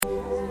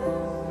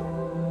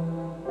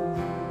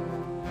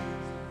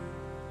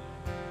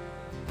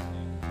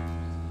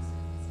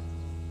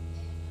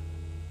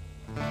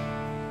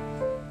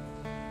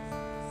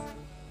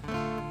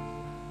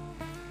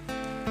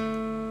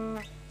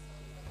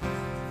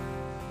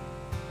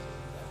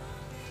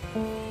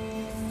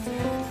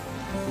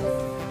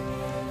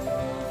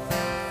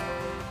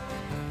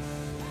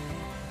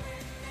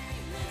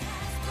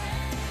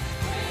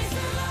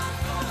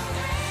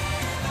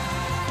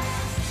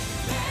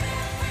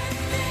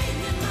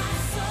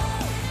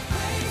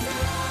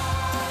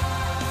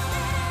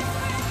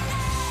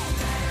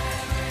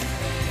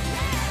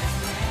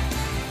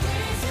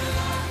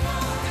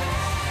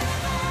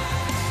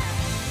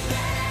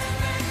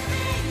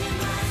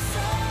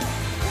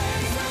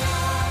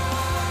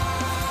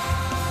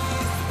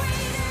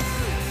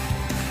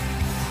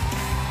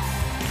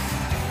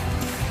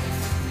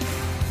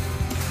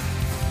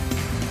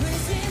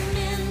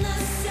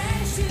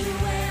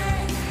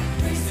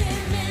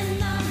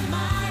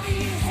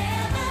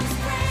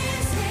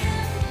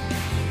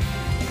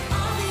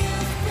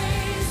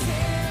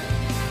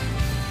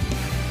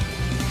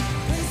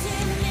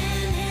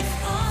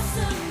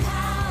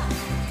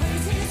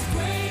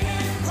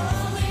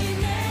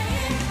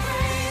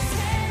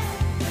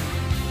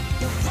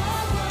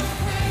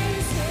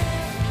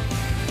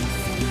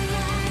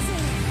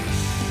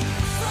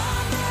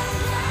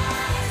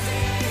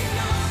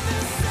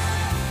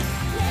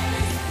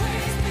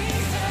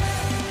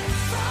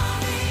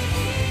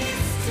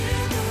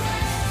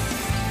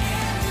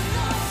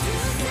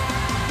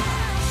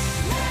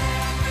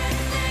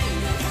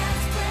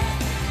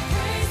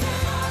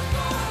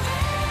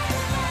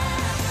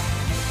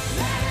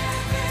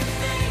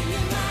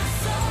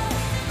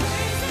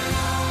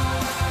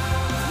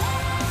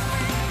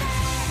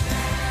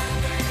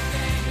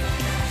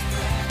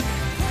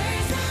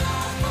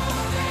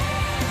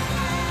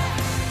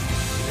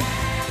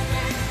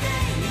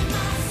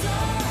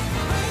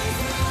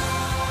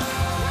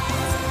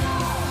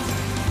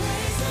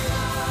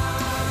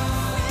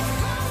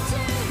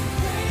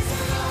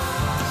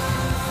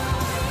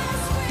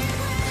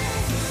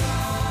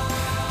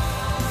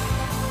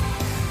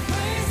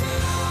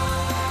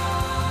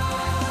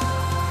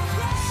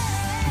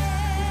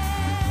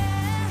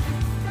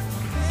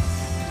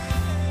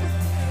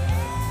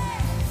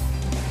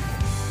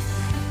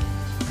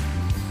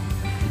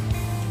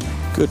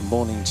Good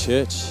morning,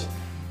 church.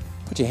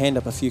 Put your hand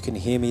up if you can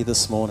hear me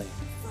this morning.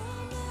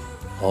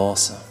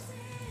 Awesome.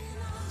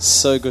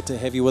 So good to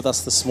have you with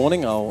us this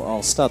morning.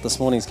 I'll start this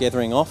morning's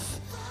gathering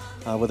off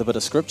with a bit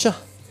of scripture.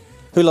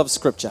 Who loves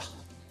scripture?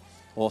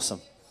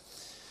 Awesome.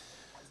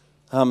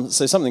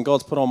 So something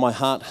God's put on my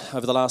heart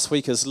over the last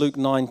week is Luke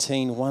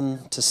 19,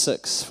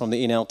 1-6 from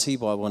the NLT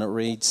Bible, and it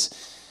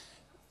reads,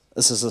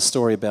 this is a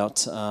story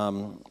about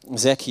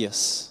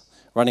Zacchaeus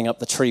running up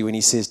the tree when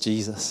he says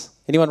Jesus.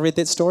 Anyone read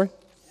that story?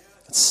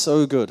 It's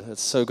so good.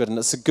 It's so good. And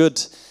it's a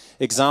good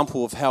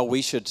example of how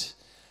we should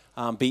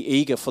be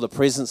eager for the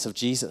presence of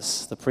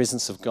Jesus, the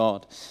presence of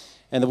God.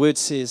 And the word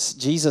says,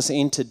 Jesus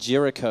entered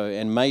Jericho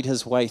and made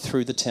his way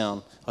through the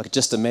town. I could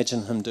just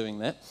imagine him doing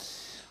that.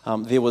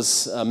 There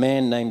was a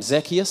man named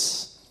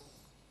Zacchaeus.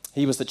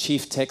 He was the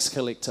chief tax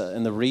collector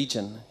in the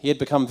region. He had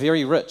become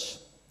very rich.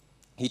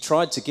 He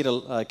tried to get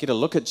a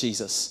look at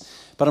Jesus,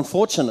 but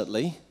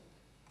unfortunately,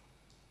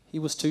 he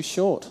was too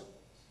short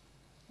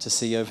to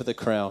see over the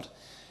crowd.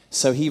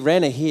 So he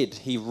ran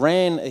ahead,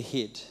 and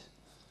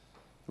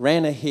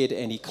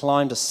he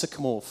climbed a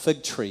sycamore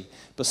fig tree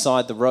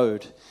beside the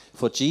road,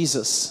 for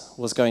Jesus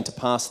was going to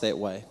pass that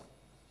way.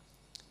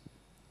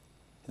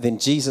 Then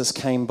Jesus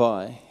came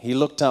by. He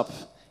looked up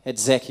at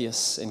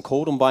Zacchaeus and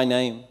called him by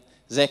name.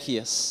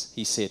 Zacchaeus,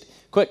 he said,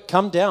 "Quick,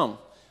 come down.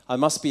 I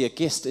must be a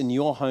guest in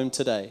your home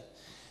today."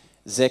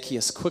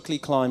 Zacchaeus quickly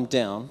climbed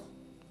down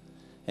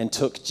and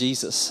took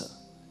Jesus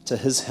to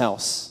his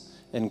house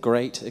in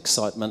great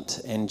excitement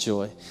and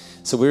joy.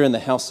 So we're in the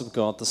house of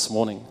God this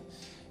morning,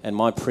 and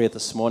my prayer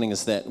this morning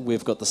is that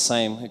we've got the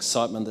same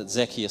excitement that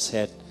Zacchaeus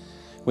had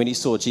when he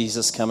saw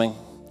Jesus coming.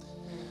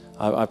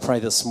 I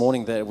pray this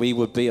morning that we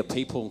would be a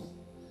people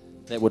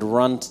that would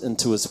run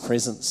into his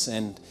presence,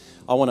 and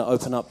I want to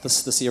open up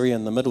this area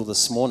in the middle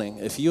this morning.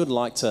 If you would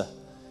like to,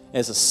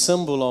 as a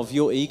symbol of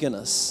your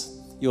eagerness,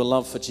 your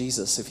love for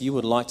Jesus, if you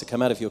would like to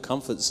come out of your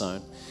comfort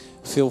zone,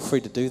 feel free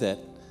to do that.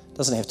 It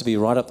doesn't have to be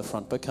right up the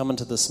front, but come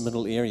into this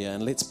middle area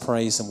and let's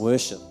praise and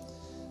worship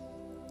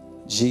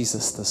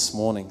Jesus this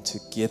morning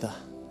together.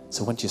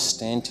 So won't you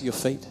stand to your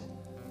feet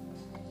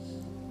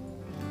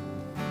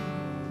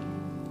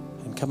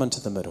and come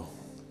into the middle.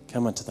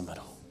 Come into the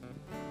middle.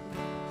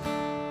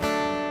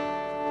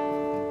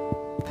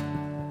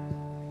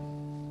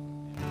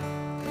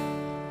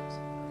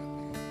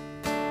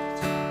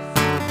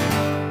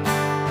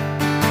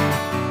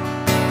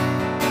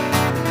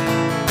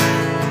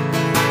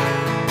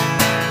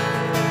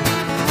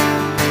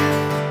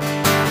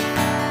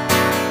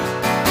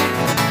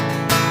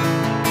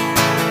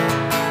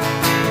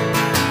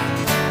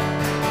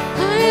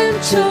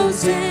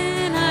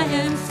 Chosen, I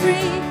am free,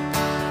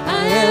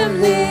 I am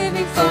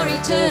living for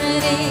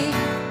eternity.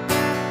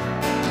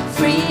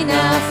 Free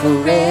now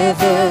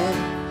forever,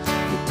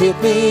 you pick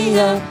me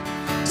up,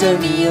 turn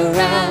me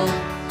around,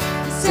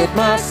 you set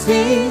my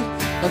feet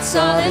on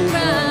solid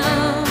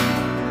ground.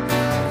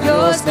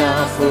 Yours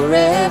now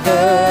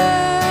forever.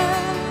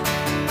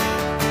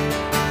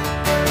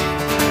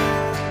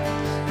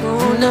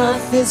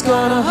 Nothing's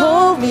gonna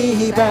hold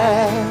me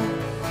back.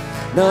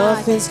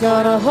 Nothing's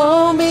gonna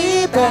hold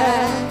me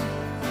back.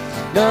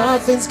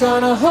 Nothing's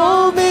gonna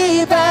hold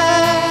me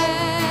back.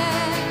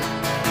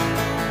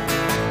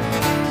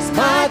 'Cause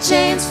my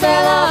chains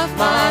fell off,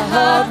 my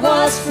heart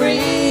was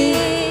free.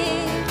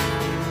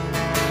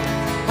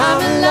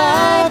 I'm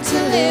alive to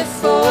live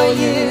for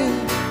you.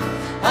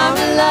 I'm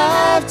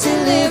alive to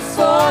live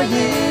for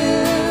you.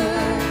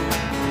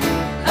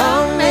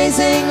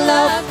 Amazing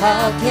love,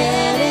 how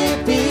can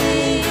it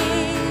be?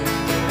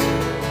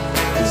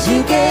 'Cause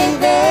you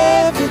gave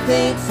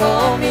everything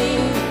for me.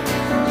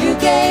 You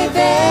gave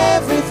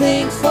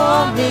everything for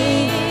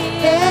me.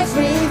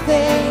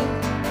 Everything.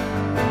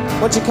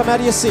 Won't you come out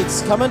of your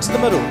seats? Come into the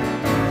middle.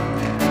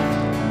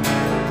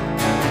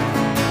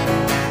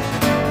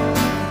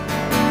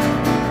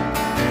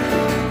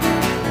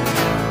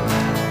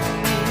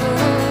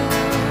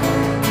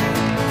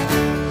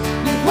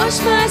 Wash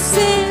my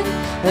sin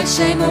and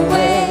shame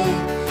away.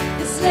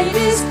 The slate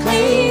is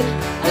clean,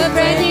 a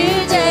brand new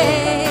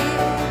day.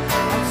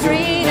 I'm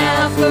free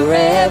now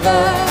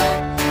forever.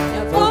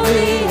 Now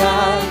boldly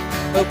I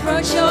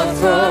approach your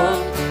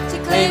throne to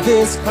claim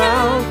this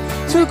crown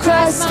through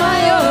Christ my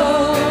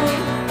own.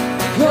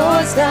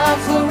 Yours now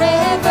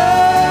forever.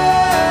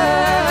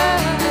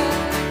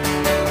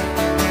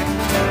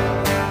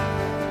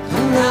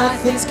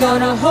 Nothing's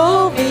gonna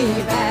hold me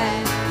back.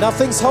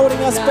 Nothing's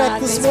holding us back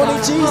this morning,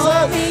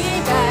 Jesus.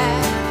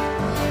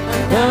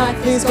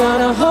 Nothing's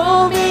gonna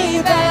hold me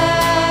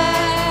back.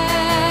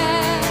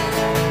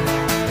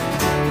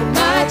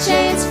 My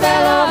chains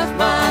fell off,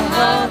 my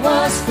heart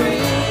was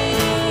free.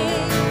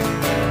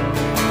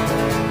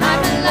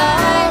 I'm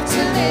alive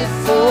to live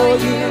for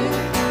you.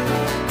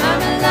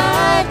 I'm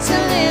alive to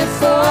live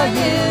for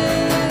you.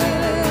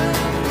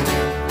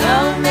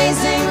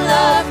 Amazing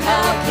love,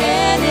 how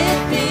can it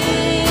be?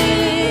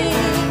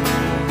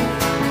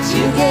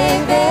 You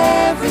gave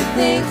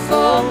everything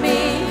for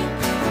me.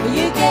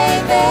 You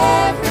gave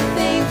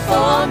everything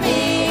for me.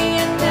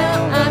 And now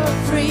I'm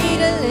free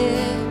to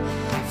live,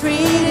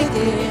 free to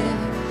give,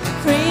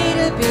 free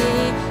to be.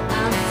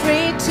 I'm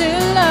free to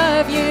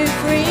love you,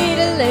 free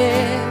to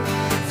live,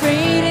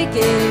 free to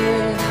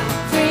give,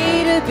 free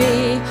to be.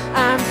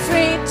 I'm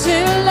free to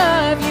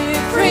love you,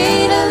 free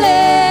to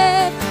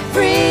live,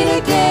 free to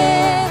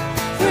give,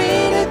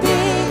 free to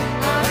be.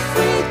 I'm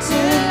free to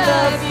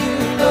love you,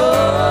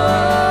 Lord.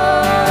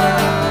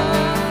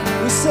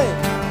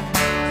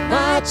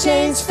 My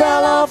chains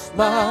fell off,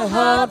 my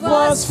heart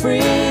was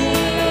free.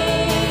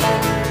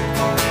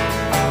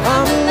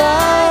 I'm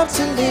alive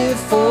to live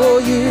for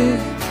you.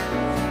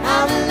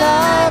 I'm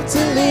alive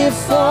to live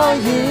for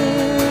you.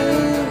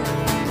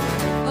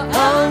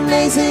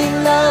 Amazing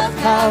love,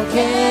 how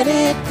can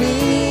it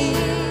be?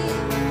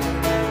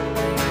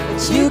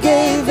 That you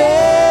gave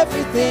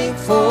everything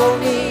for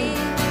me.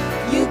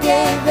 You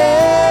gave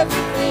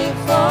everything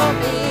for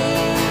me.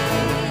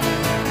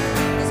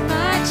 As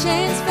my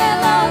chains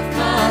fell off,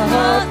 my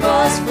heart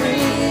was free.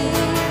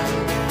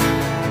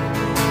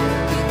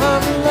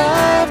 I'm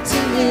alive to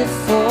live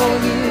for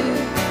you.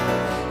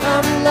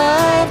 I'm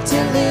alive to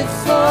live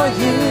for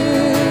you.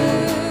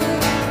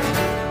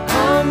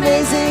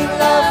 Amazing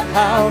love,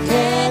 how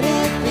can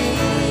it be?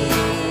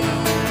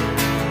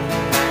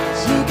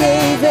 You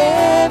gave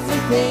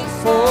everything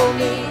for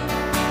me.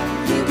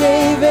 You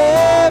gave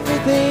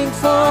everything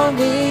for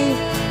me.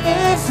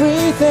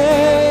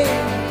 Everything.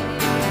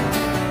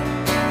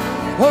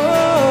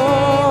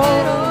 Oh,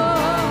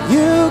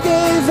 you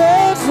gave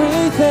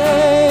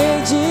everything,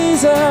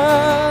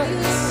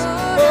 Jesus.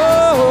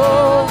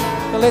 Oh,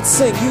 now let's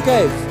sing. You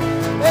gave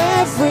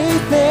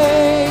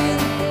everything.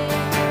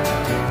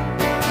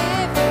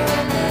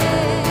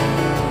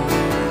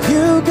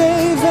 You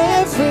gave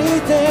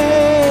everything.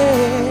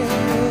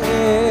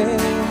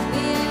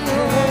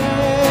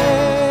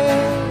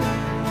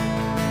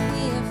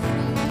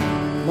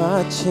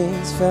 My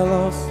chains fell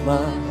off,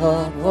 my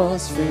heart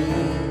was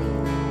free.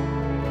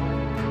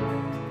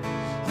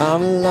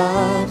 I'm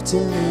alive to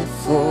live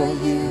for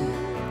you.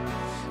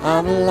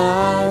 I'm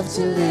alive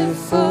to live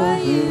for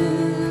you.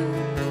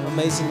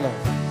 Amazing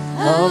love.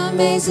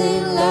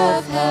 Amazing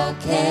love, how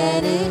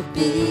can it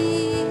be?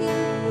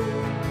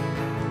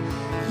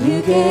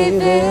 You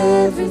gave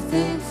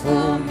everything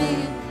for me.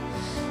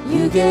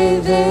 You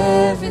gave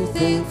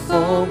everything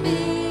for me.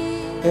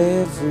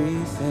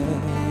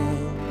 Everything.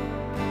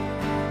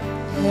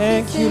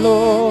 Thank you,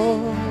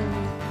 Lord.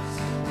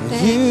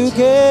 You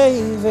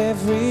gave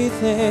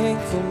everything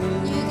for me.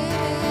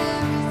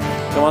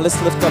 Come on, let's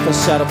lift up a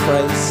shout of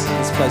praise in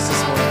this place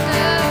this morning.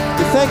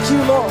 We thank you,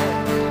 Lord.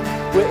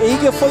 We're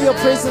eager for your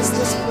presence in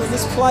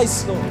this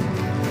place, Lord.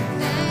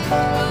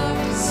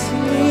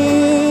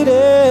 Seated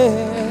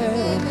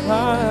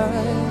high.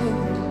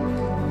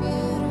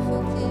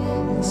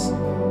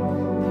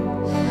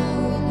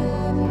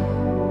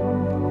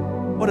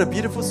 What a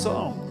beautiful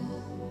song.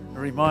 It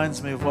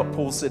reminds me of what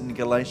Paul said in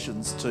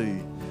Galatians 2.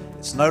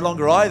 It's no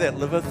longer I that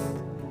liveth,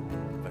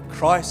 but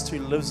Christ who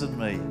lives in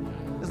me.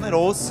 Isn't that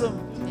awesome?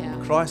 Yeah.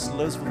 Christ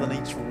lives within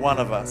each one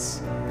of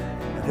us.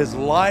 His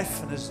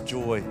life and His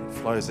joy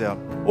flows out.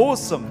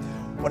 Awesome.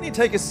 Why don't you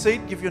take a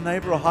seat, give your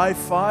neighbor a high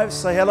five,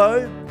 say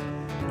hello.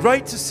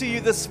 Great to see you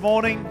this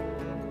morning.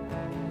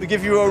 We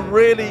give you a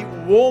really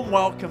warm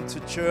welcome to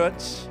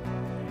church.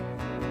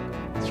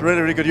 It's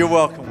really, really good. You're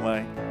welcome,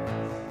 Wayne.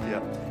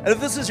 Yeah. And if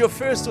this is your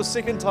first or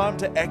second time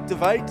to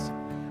Activate,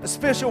 a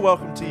special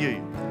welcome to you.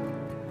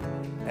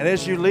 And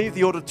as you leave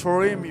the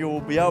auditorium,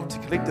 you'll be able to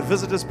collect a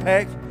visitor's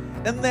pack.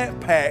 In that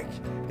pack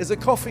is a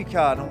coffee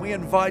card, and we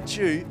invite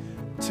you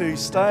to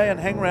stay and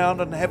hang around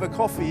and have a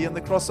coffee in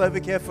the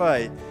Crossover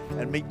Cafe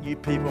and meet new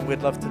people.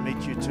 We'd love to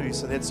meet you too,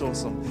 so that's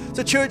awesome.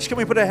 So church, can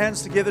we put our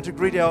hands together to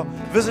greet our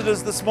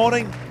visitors this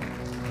morning?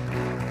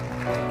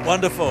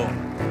 Wonderful.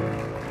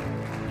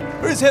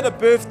 Who's had a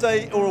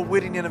birthday or a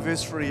wedding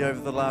anniversary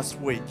over the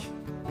last week?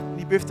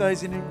 Any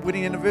birthdays, any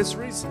wedding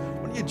anniversaries?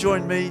 Why don't you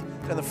join me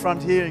down the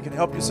front here? You can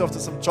help yourself to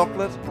some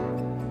chocolate.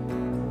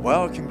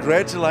 Wow,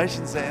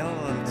 congratulations,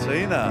 Alan and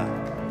Tina.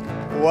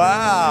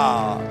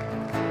 Wow.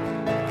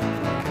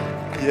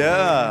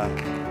 Yeah.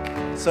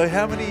 So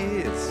how many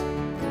years?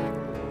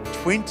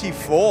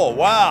 24.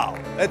 Wow,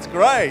 that's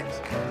great.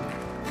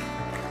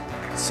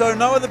 So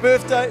no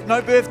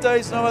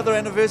birthdays, no other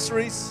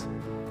anniversaries?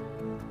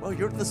 Well,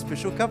 you're the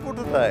special couple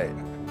today.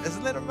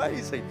 Isn't that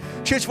amazing?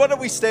 Church, why don't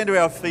we stand to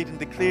our feet and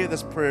declare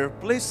this prayer of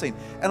blessing?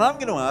 And I'm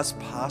going to ask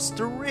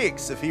Pastor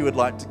Rex if he would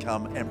like to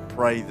come and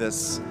pray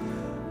this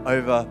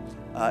over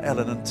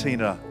Alan and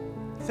Tina.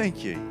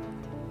 Thank you.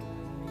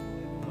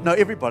 No,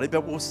 everybody,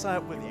 but we'll say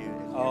it with you.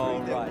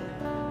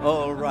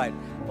 All right.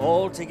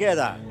 All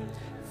together.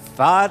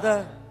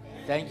 Father,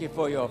 thank you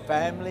for your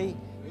family.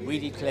 We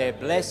declare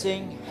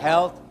blessing,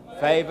 health,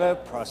 favor,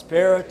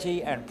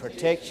 prosperity, and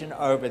protection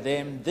over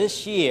them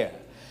this year.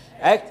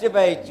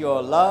 Activate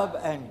your love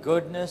and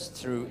goodness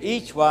through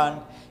each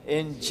one.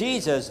 In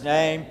Jesus'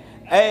 name,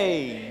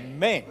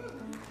 amen.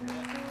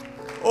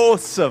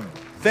 Awesome.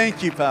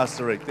 Thank you,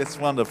 Pastor Rick. That's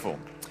wonderful.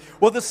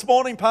 Well, this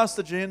morning,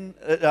 Pastor Jan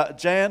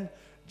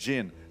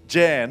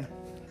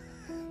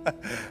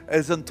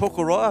is in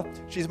Tokoroa.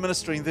 She's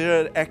ministering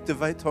there at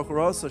Activate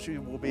Tokoroa, so she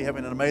will be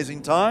having an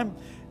amazing time,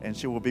 and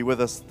she will be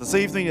with us this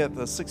evening at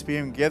the 6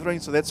 p.m. gathering,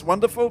 so that's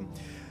wonderful.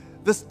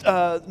 This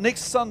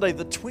next Sunday,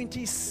 the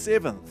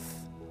 27th,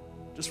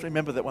 just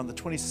remember that one, the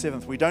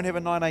 27th, we don't have a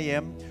 9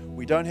 a.m.,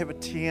 we don't have a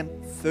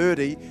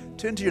 10:30.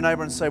 Turn to your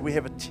neighbour and say, we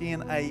have a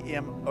 10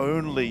 a.m.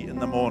 only in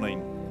the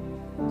morning.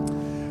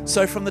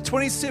 So from the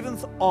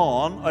 27th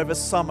on, over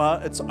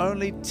summer, it's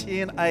only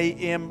 10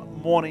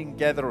 a.m. morning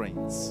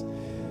gatherings.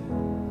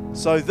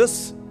 So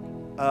this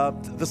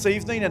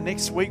evening and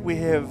next week we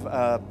have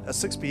a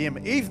 6 p.m.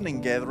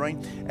 evening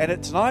gathering, and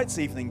at tonight's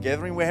evening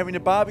gathering we're having a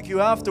barbecue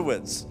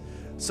afterwards.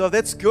 So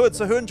that's good.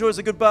 So who enjoys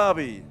a good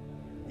barbie?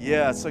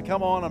 Yeah, so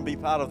come on and be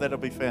part of that. It'll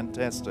be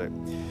fantastic.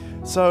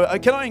 So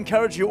can I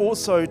encourage you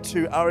also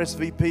to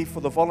RSVP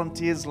for the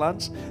volunteers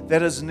lunch?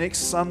 That is next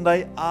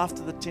Sunday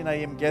after the 10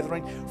 a.m.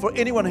 gathering. For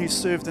anyone who's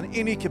served in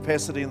any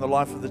capacity in the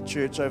life of the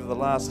church over the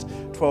last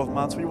 12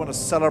 months, we want to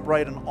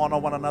celebrate and honor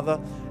one another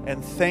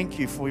and thank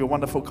you for your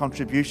wonderful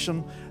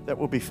contribution. That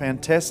will be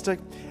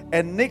fantastic.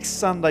 And next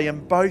Sunday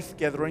in both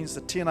gatherings,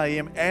 the 10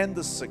 a.m. and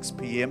the 6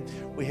 p.m.,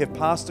 we have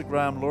Pastor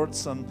Graham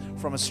Lauritsen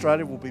from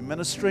Australia will be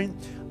ministering.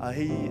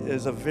 He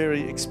is a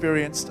very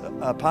experienced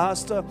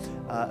pastor,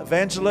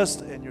 evangelist,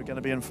 and you're going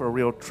to be in for a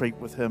real treat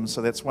with him,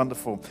 so that's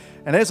wonderful.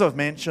 And as I've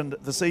mentioned,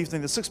 this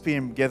evening, the 6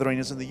 p.m. gathering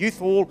is in the youth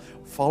hall,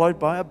 followed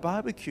by a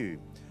barbecue.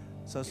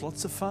 So it's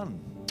lots of fun.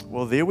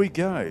 Well, there we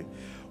go.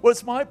 Well,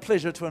 it's my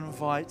pleasure to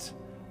invite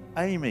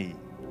Amy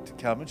to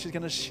come, and she's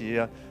going to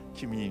share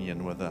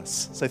communion with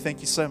us. So thank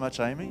you so much,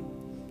 Amy.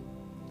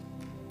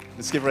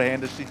 Let's give her a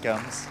hand as she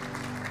comes.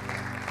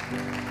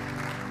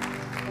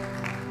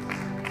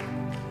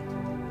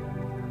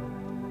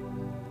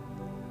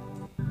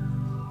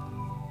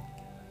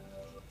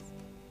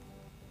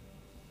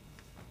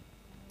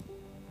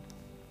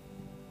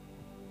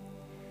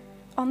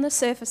 On the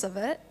surface of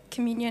it,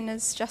 communion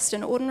is just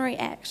an ordinary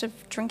act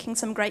of drinking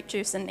some grape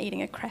juice and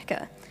eating a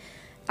cracker.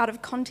 Out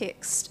of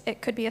context,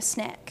 it could be a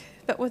snack,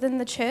 but within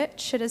the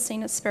church, it is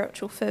seen as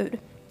spiritual food.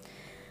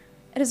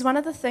 It is one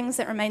of the things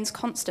that remains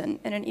constant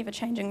in an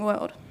ever-changing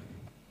world.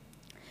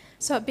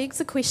 So it begs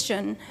the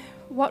question,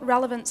 what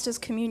relevance does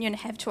communion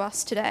have to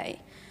us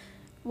today?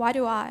 Why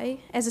do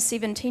I, as a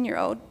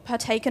 17-year-old,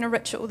 partake in a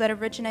ritual that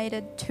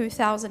originated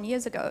 2,000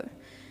 years ago,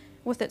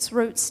 with its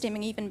roots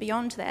stemming even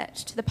beyond that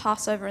to the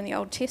Passover in the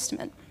Old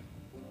Testament?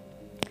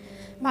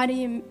 My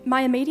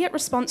immediate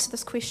response to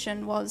this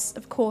question was,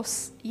 of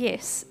course,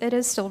 yes, it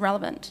is still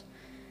relevant.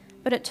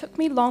 But it took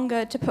me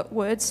longer to put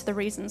words to the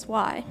reasons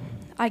why.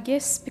 I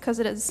guess because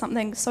it is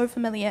something so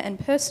familiar and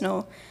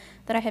personal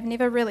that I have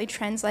never really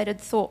translated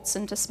thoughts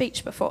into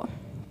speech before.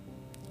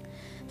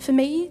 For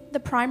me, the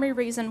primary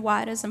reason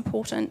why it is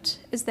important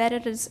is that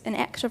it is an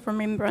act of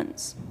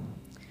remembrance.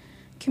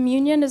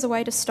 Communion is a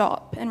way to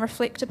stop and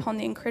reflect upon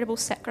the incredible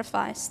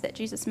sacrifice that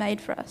Jesus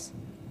made for us.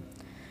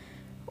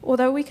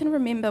 Although we can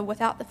remember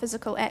without the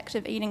physical act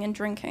of eating and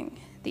drinking,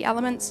 the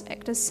elements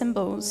act as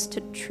symbols to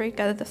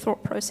trigger the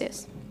thought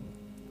process.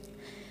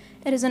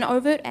 It is an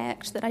overt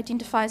act that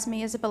identifies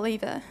me as a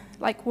believer,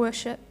 like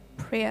worship,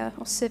 prayer,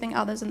 or serving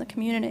others in the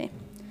community.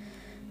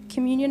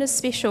 Communion is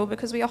special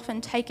because we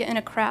often take it in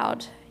a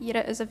crowd, yet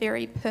it is a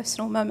very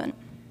personal moment.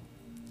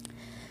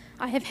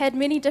 I have had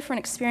many different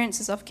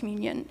experiences of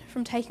communion,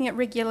 from taking it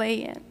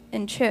regularly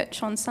in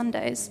church on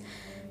Sundays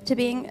to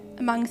being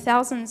among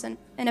thousands in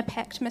a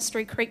packed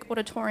Mystery Creek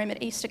auditorium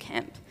at Easter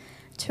camp,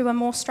 to a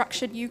more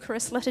structured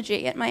Eucharist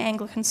liturgy at my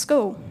Anglican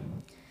school.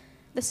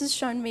 This has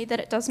shown me that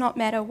it does not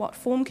matter what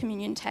form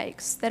communion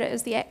takes, that it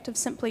is the act of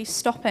simply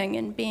stopping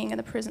and being in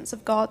the presence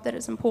of God that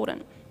is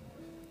important.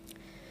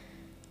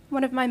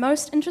 One of my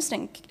most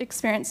interesting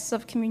experiences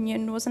of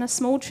communion was in a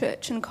small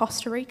church in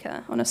Costa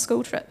Rica on a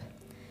school trip.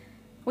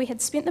 We had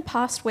spent the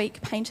past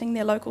week painting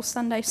their local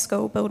Sunday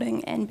school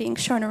building and being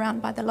shown around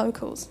by the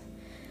locals.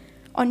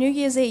 On New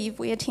Year's Eve,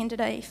 we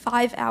attended a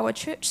 5-hour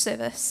church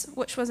service,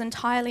 which was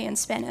entirely in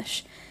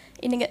Spanish,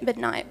 ending at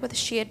midnight with a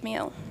shared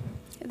meal.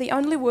 The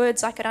only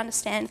words I could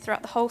understand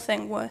throughout the whole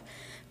thing were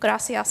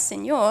 "Gracias,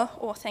 Señor,"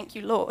 or "Thank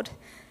you, Lord,"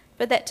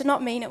 but that did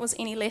not mean it was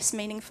any less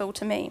meaningful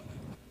to me.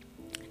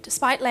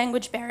 Despite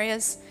language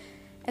barriers,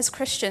 as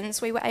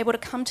Christians, we were able to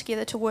come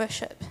together to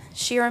worship,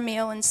 share a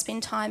meal, and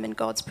spend time in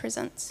God's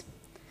presence.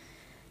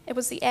 It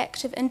was the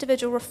act of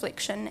individual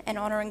reflection and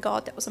honouring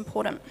God that was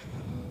important.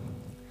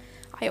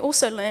 I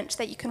also learnt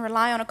that you can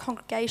rely on a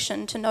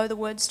congregation to know the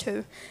words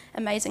to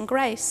Amazing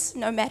Grace,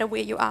 no matter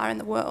where you are in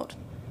the world.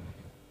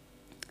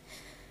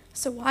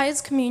 So why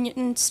is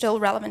communion still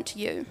relevant to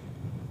you?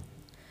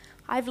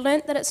 I've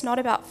learnt that it's not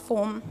about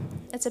form,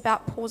 it's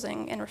about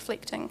pausing and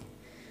reflecting.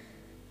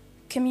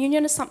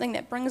 Communion is something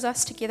that brings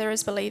us together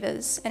as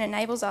believers and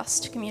enables us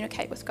to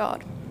communicate with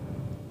God.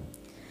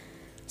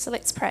 So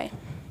let's pray.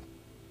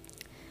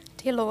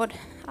 Dear Lord,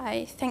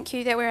 I thank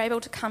you that we're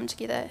able to come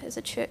together as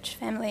a church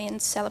family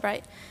and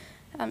celebrate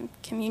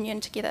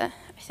communion together.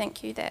 I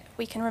thank you that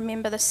we can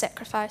remember the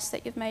sacrifice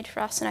that you've made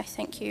for us, and I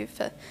thank you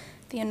for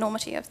the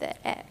enormity of that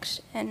act.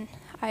 And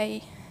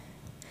I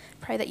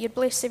pray that you'd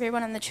bless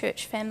everyone in the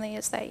church family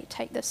as they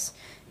take this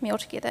meal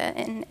together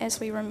and as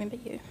we remember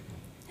you.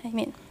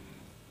 Amen.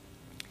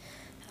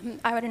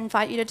 I would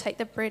invite you to take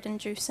the bread and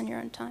juice in your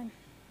own time.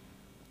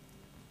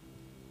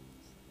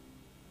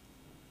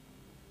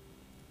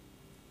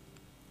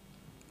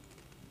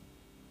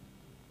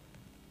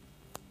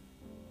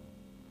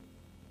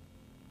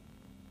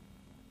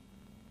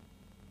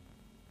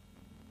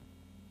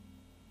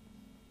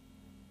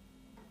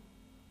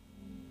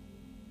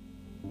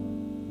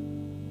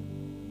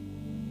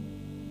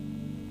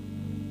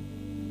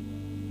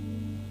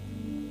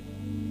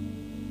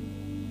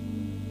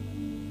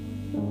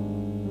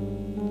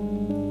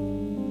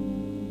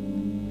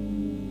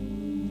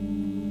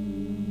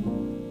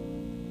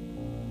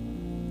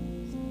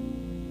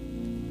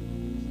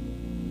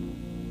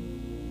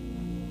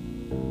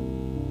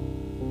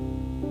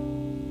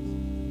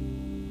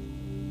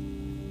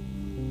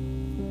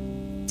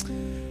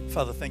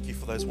 Father, thank you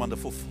for those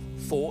wonderful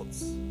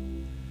thoughts.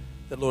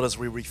 That, Lord, as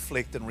we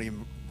reflect and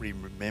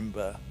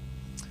remember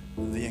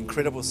the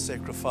incredible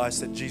sacrifice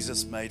that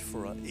Jesus made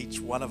for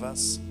each one of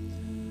us.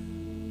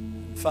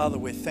 Father,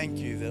 we thank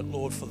you that,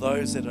 Lord, for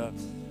those that are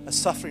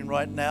suffering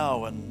right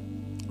now,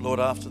 and Lord,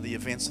 after the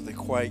events of the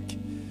quake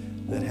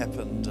that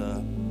happened,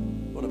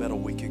 about a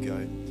week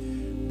ago,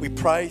 we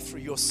pray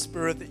through your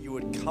Spirit that you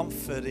would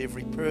comfort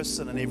every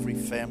person and every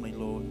family,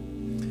 Lord.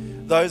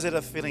 Those that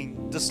are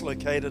feeling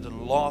dislocated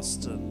and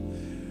lost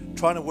and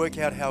trying to work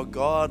out how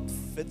God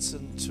fits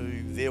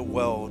into their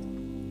world.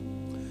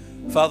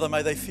 Father,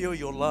 may they feel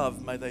your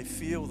love. May they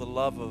feel the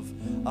love of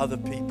other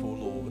people,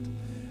 Lord.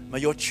 May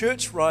your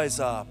church rise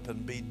up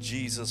and be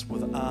Jesus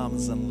with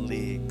arms and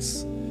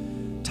legs,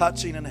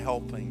 touching and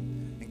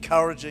helping,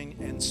 encouraging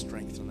and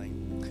strengthening.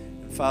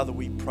 And Father,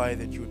 we pray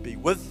that you would be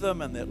with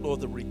them and that,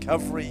 Lord, the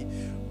recovery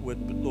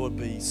would, Lord,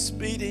 be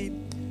speedy,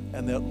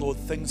 and that, Lord,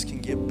 things can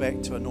get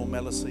back to a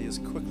normalcy as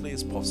quickly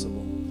as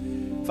possible.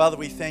 Father,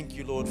 we thank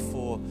you, Lord,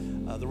 for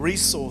the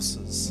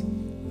resources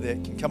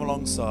that can come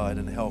alongside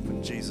and help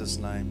in Jesus'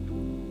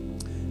 name.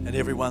 And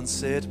everyone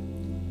said,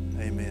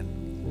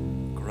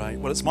 amen. Great.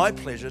 Well, it's my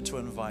pleasure to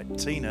invite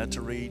Tina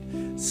to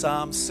read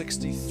Psalm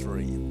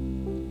 63.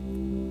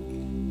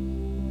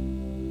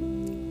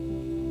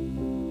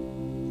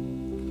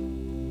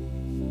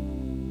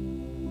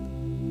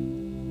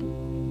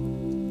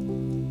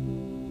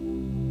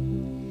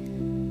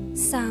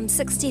 Psalm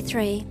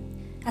 63,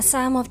 a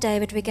psalm of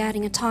David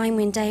regarding a time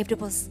when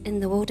David was in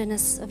the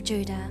wilderness of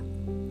Judah.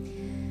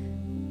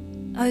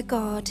 O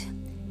God,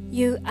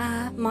 you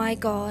are my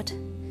God.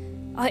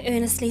 I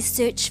earnestly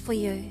search for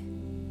you.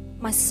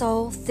 My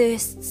soul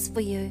thirsts for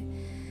you.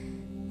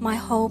 My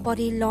whole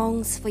body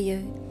longs for you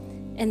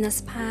in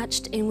this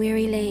parched and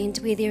weary land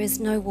where there is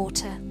no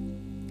water.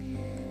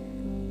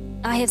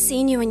 I have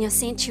seen you in your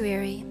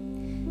sanctuary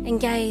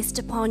and gazed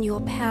upon your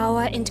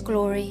power and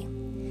glory.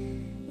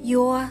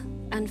 Your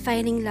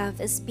unfailing love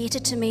is better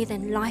to me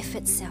than life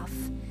itself.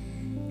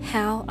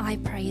 How I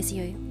praise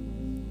you.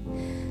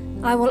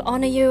 I will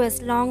honor you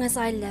as long as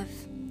I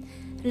live,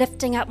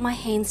 lifting up my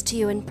hands to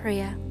you in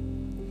prayer.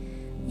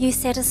 You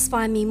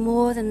satisfy me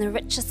more than the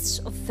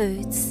richest of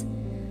foods.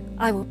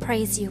 I will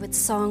praise you with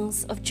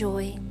songs of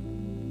joy.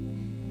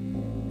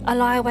 I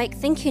lie awake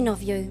thinking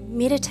of you,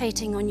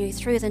 meditating on you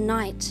through the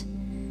night.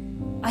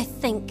 I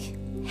think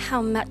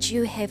how much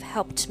you have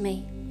helped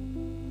me.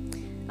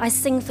 I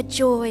sing for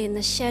joy in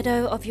the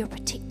shadow of your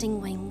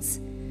protecting wings.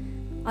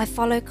 I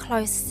follow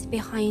close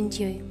behind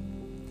you.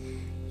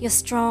 Your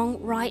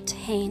strong right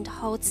hand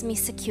holds me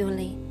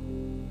securely.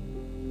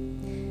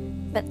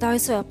 But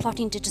those who are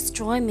plotting to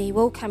destroy me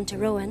will come to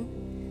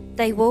ruin.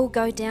 They will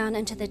go down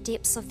into the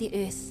depths of the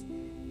earth.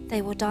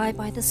 They will die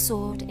by the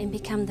sword and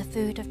become the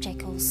food of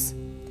jackals.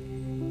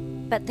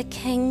 But the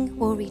king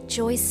will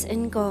rejoice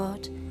in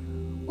God.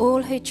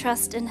 All who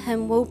trust in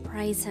him will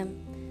praise him,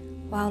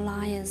 while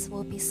liars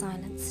will be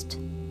silenced.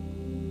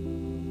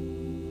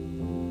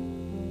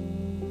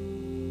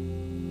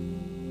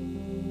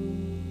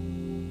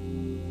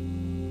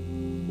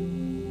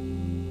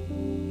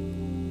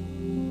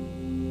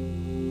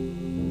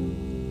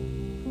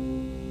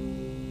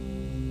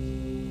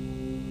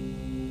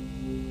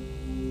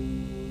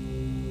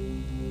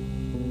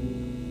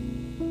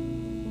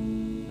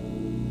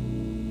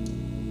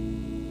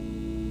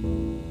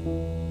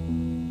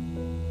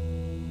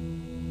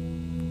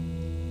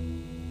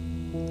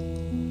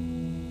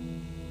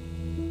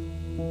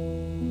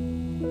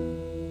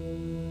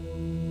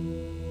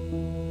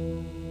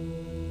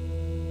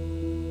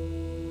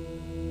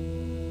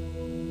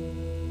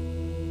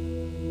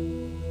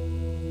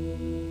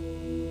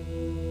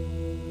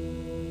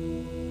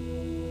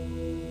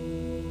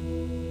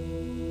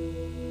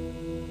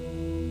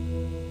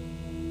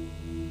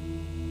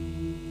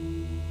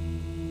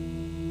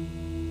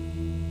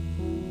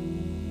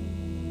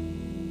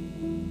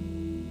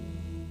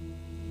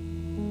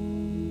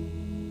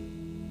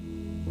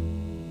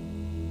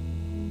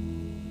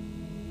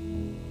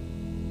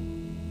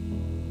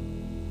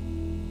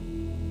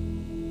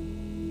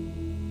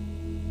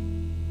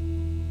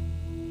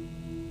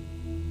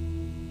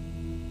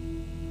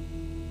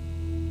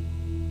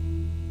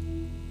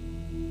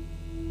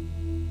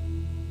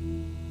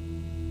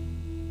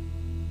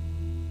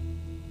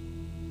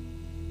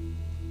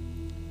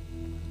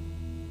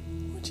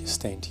 Would you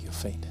stand to your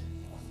feet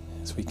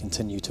as we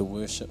continue to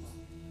worship?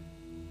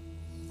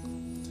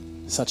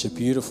 Such a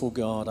beautiful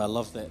God. I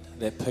love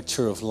that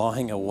picture of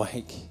lying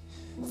awake,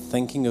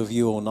 thinking of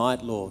you all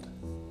night, Lord.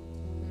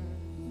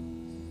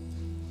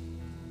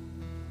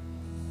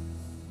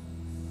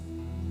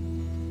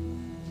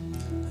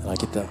 And I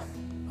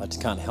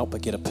just can't help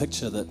but get a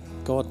picture that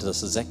God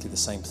does exactly the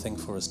same thing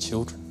for his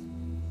children.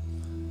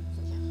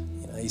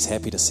 You know, he's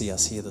happy to see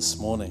us here this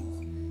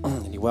morning,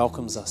 and he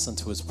welcomes us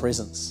into his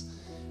presence.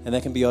 And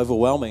that can be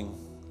overwhelming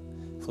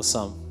for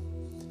some.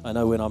 I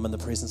know when I'm in the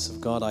presence of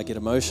God, I get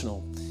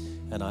emotional,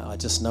 and I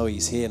just know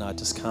he's here, and I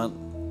just can't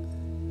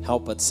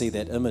help but see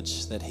that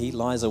image that he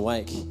lies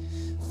awake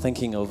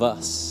thinking of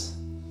us,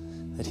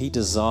 that he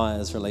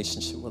desires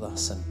relationship with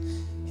us, and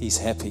he's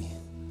happy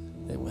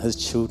that his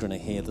children are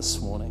here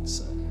this morning.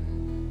 So,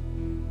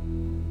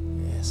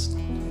 yes,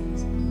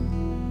 Lord.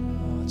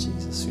 Oh,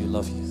 Jesus, we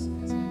love you.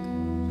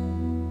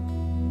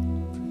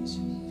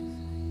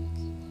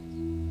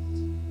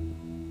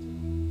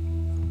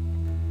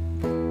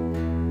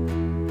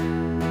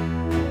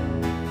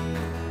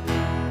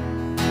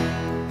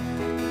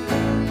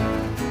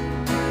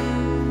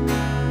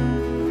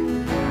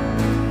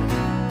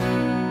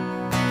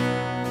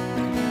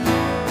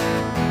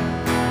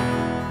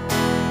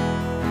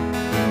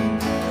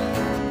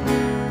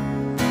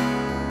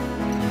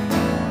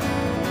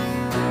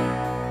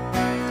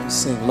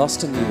 Sing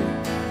Lost in You.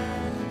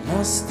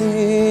 Lost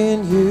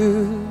in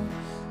you,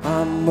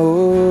 I'm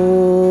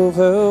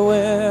overwhelmed,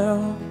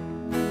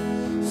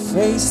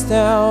 face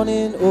down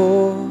in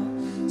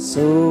awe,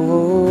 so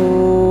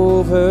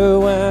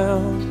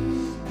overwhelmed.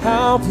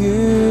 How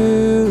beautiful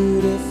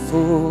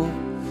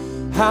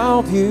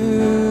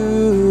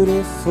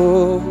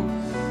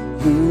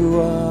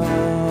you are.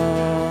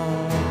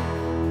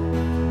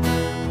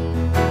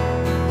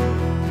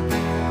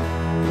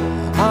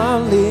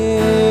 I'm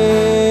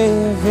living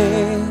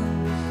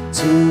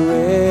to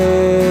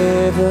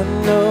ever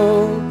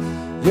know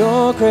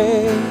your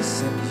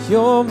grace and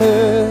your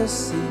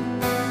mercy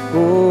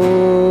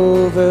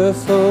overflow.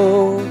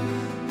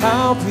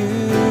 How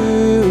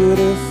beautiful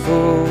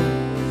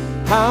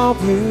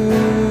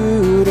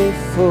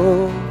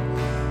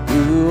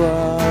you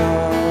are.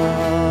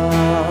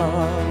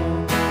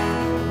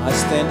 I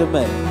stand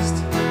amazed.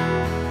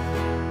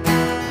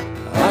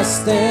 I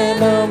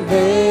stand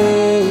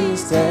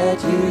amazed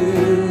at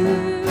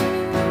you,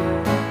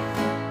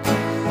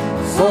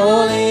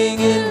 falling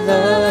in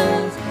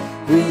love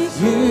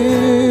with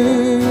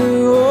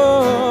you.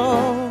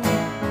 Oh,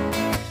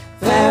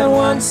 that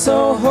one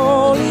so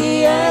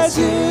holy as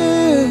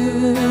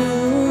you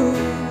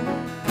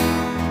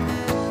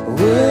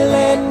will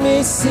let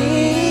me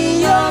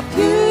see your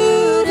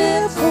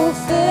beautiful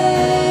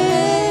face.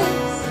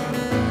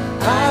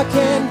 I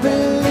can't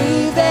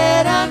believe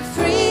that I'm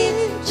free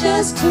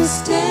just to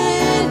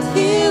stand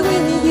here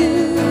with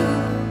you.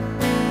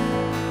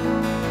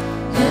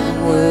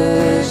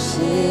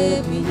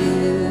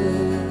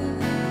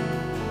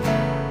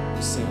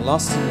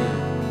 Lost in you.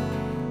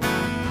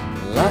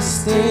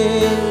 Lost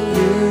in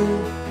you.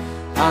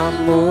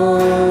 I'm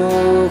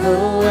overwhelmed.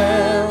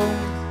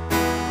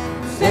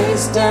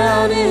 Face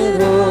down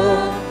in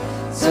awe.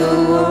 So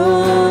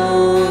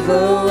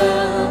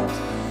overwhelmed.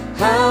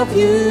 How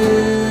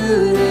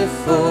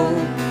beautiful.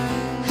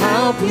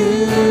 How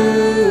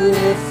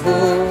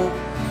beautiful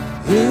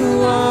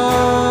you are.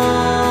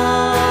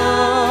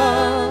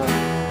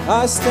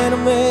 I stand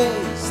amazed.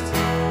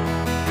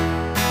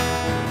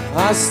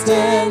 I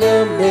stand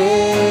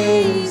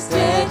amazed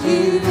at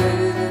you.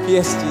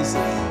 Yes, Jesus.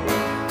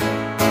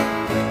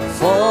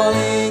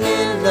 Falling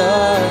in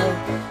love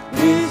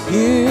with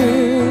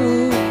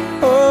you.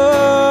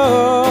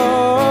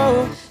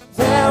 Oh,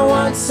 there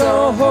one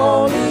so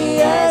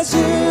holy as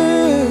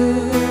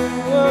you.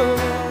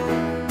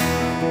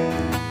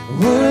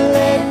 Would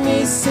let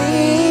me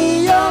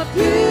see your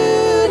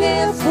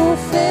beautiful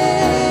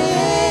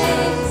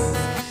face.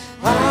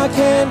 I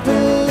can't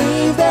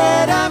believe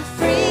that I'm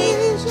free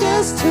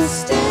just to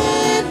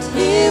stand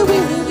here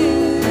with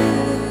you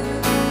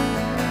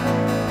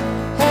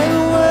and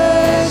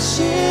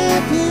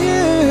worship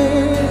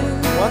you.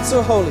 One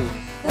so holy,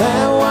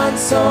 that one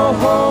so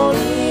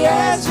holy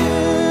as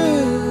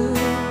you.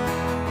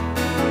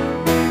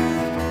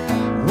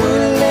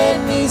 Would let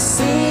me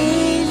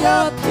see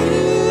your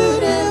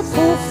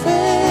beautiful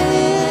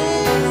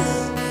face.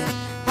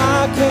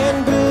 I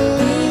can't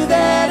believe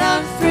that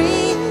I'm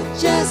free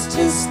just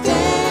to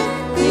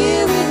stand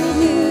here with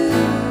you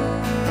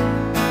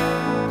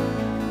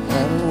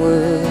and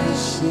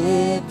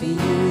worship you.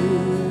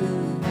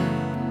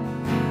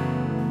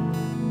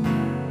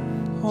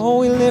 Oh,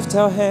 we lift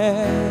our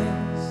hands.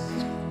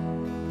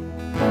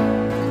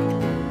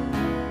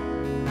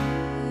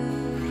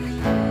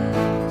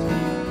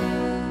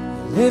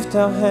 Lift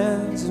our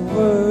hands and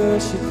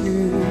worship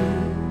you.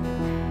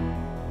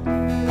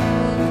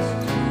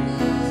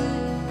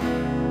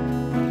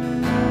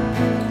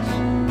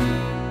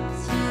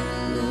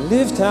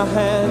 Lift our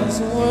hands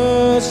and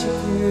worship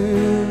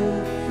you.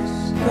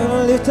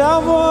 Gonna lift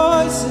our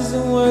voices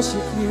and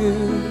worship you.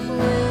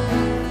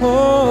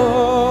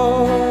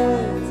 Oh,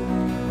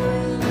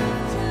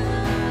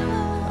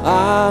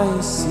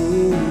 I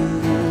see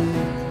you.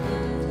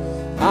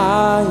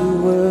 I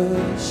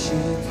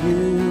worship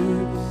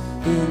you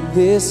in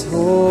this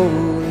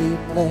holy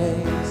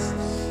place.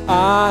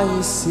 I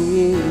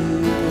see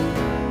you.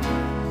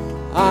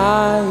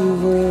 I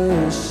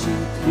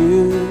worship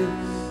you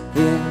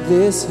in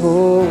this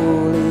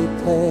holy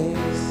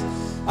place.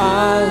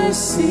 I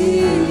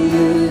see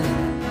you.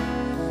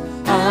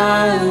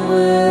 I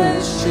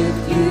worship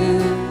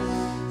you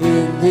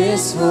in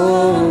this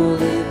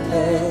holy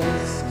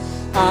place.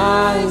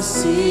 I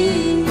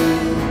see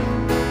you.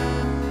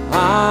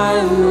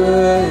 I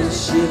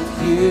worship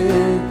you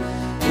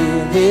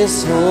in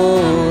this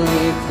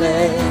holy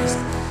place.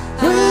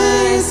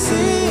 We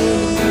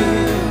see you.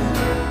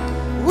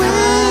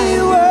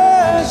 We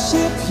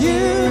worship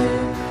you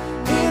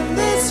in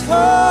this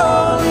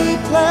holy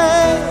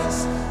place.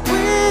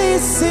 We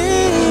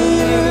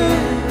see you.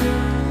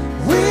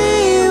 We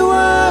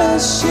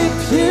worship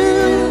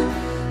you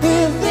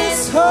in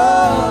this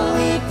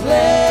holy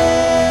place.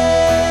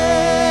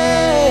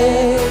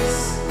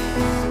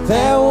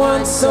 There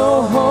one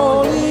so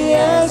holy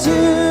as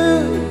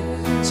you,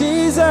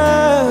 Jesus.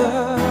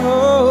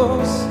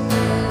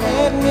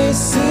 Let me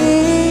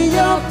see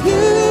your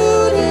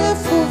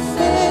beautiful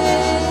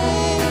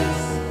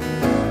face.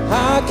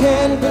 I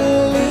can't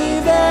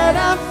believe that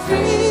I'm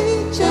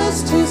free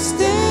just to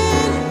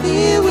stand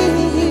here with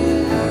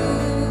you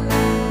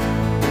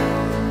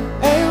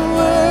and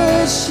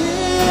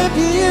worship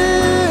you.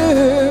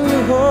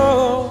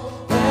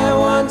 Oh, there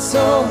one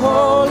so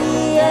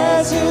holy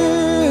as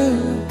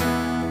you.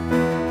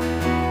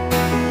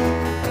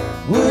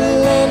 Would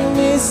let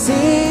me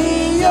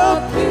see your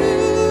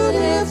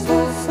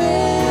beautiful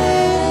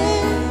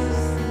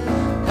face.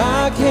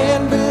 I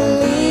can't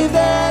believe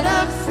that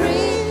I'm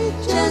free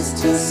just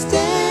to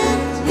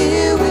stand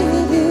here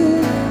with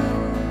you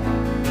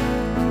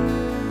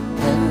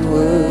and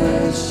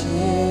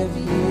worship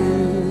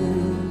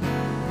you.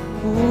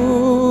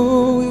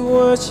 Ooh, we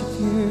worship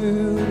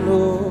you,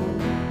 Lord.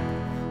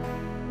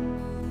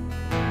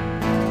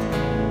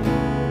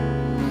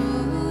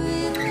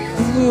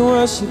 We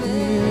worship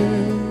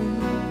you.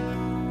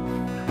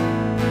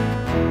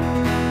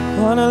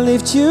 Wanna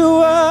lift you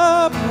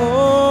up,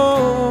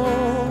 oh.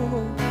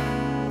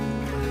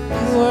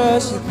 We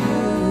worship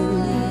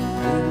you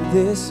in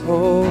this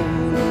holy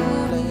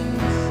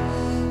place.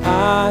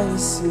 I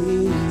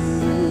see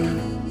you.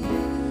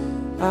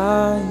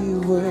 I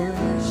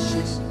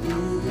worship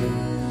you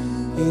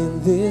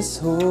in this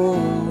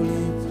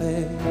holy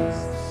place.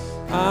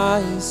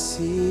 I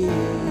see you.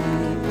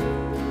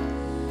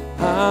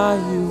 I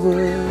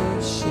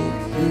worship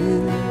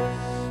you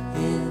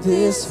in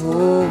this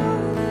holy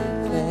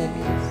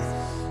place.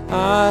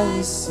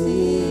 I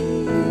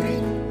see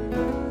you.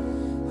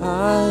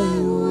 I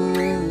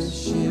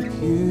worship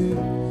you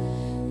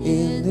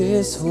in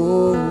this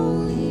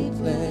holy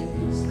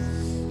place.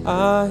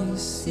 I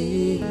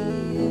see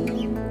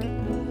you.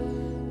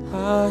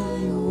 I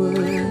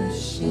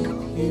worship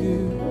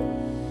you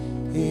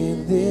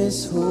in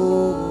this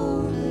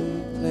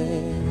holy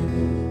place.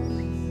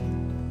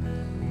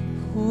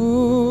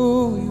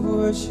 Ooh, we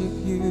worship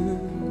you.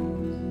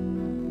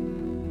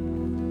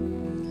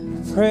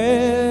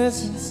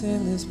 Presence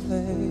in this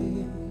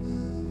place.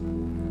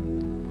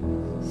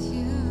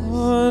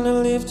 Wanna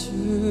lift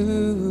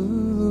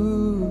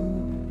you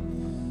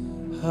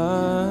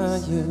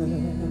higher.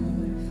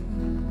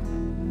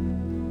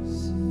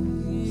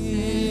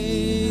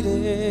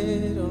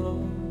 Seated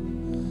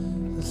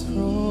on the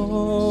throne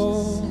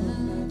of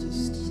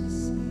majesty.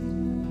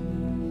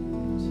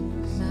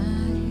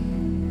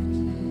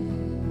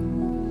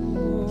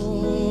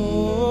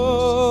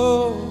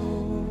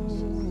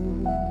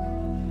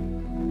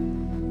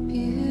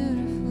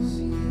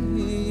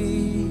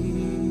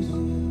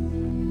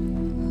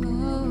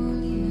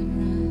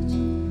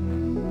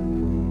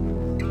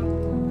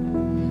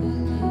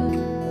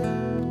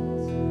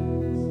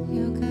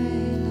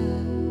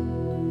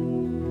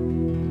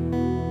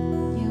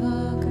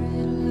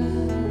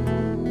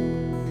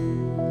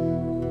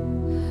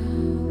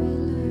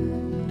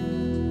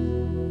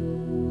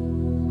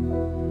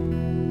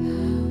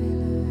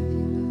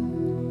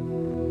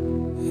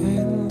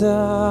 And I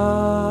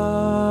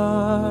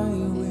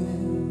will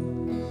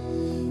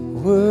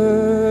worship,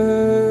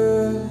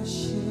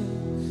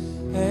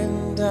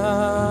 and I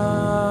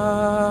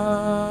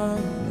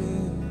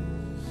will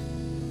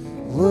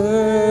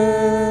worship,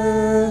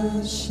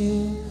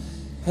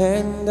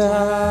 and I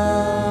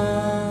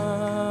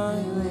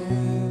will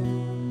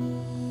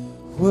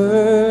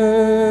worship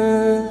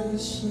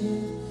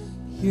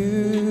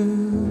you.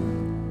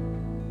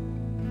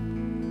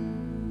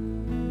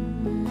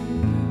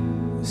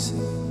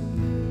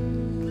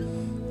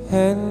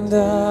 And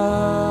I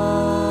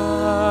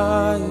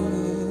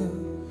will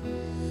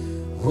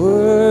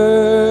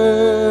worship,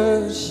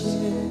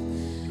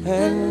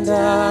 and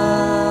I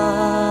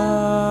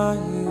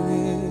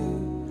will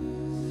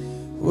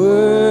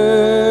worship,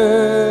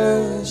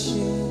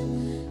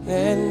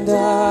 and I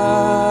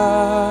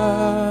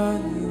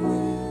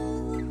will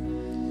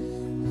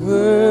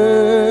worship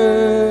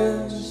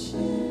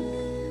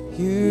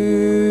you.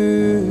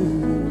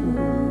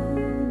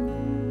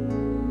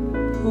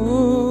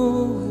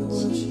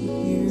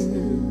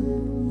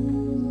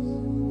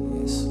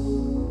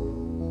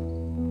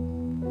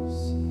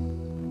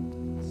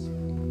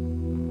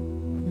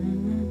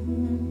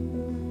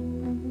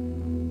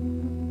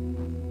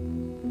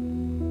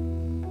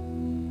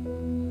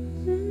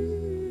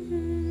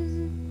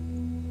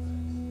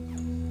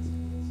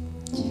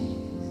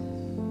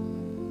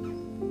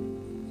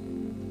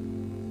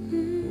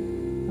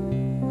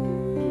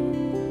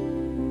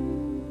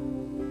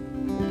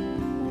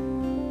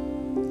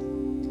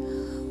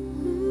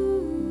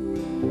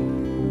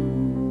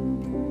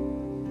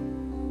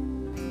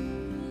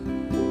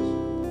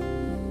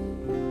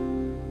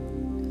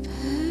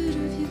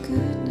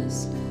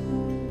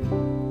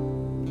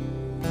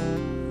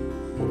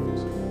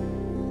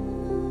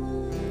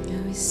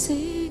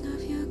 Sing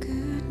of your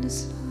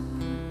goodness,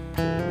 Lord.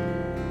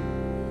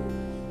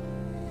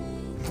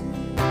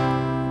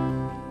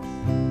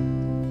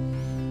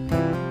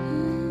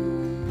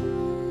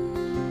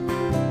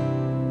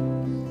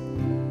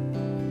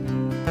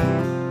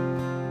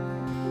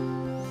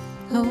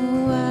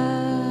 Oh,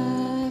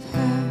 I've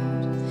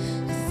heard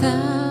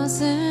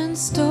 1,000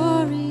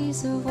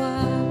 stories of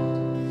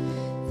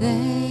what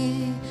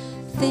they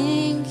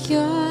think you're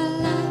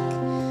like,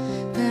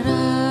 but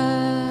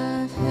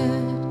I've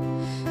heard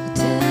a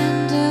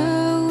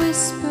tender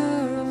whisper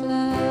of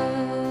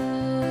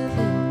love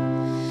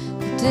in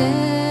the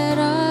dead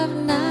of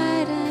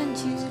night, and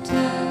you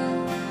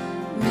tell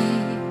me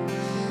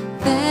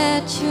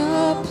that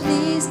you're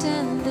pleased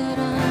and that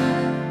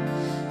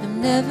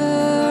I'm never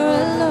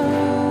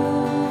alone.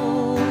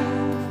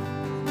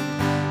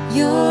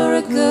 You're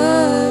a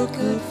good,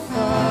 good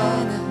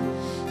Father.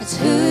 That's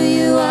who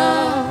you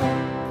are.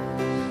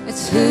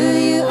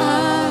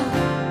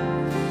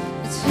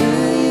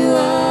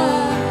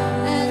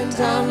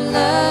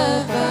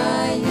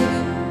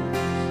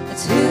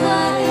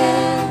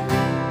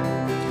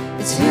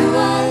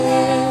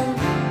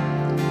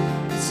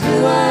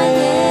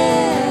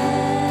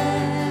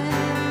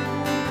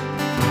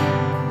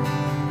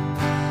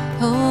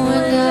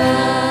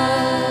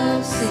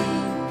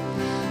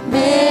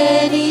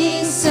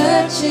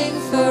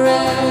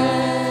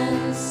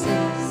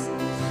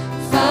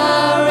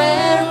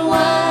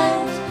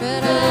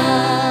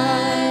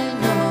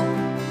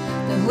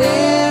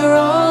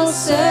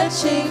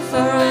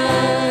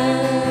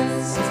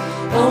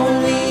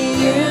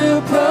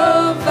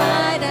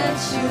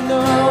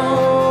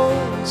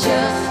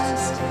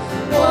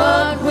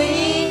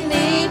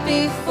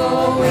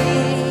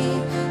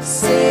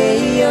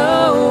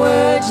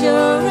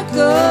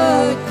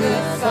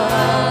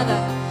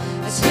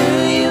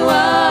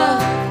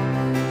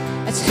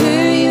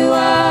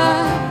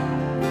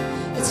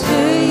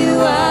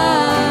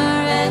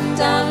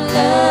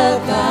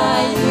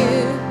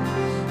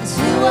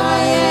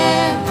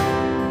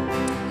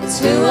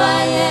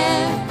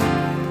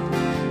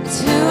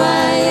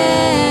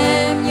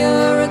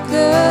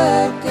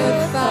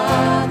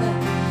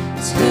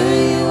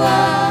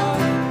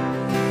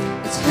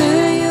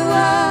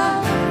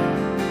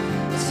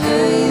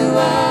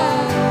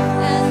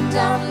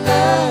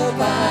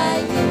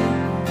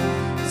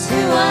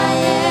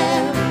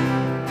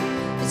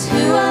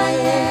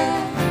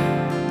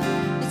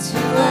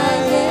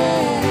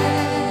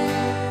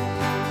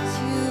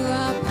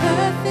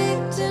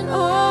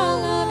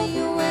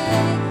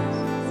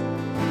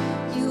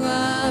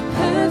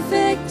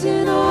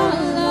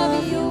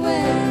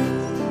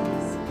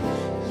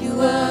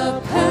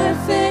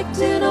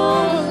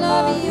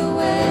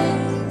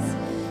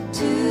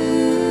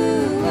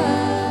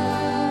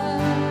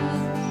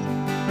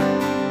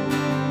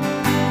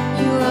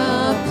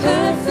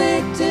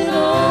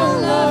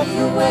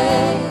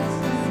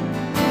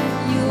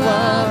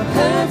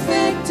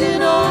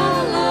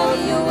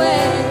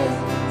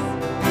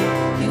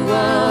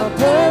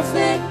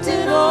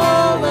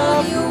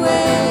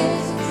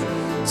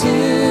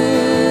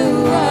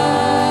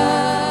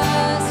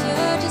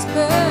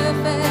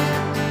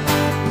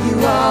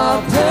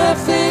 are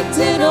perfect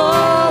in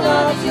all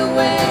of your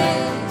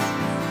ways.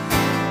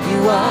 You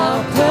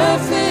are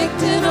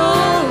perfect in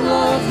all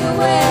of your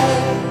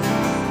ways.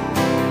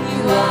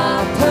 You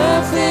are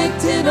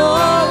perfect in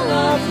all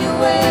of your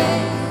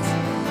ways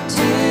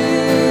to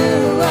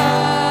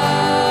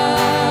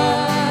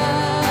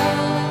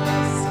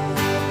us.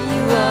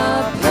 You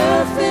are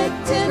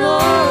perfect in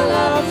all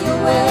of your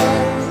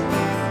ways.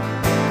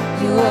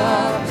 You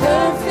are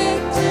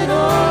perfect in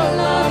all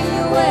of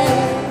your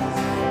ways.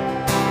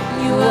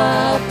 You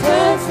are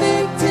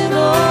perfect in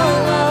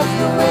all of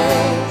your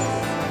ways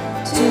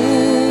to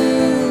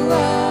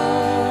us.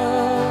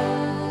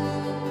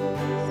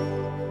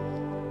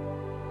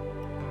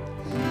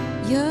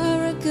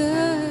 You're a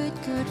good,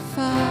 good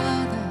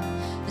Father.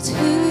 It's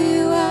who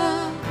you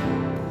are.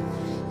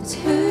 It's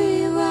who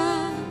you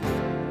are.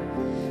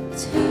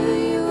 It's who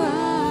you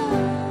are.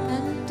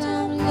 And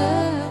I'm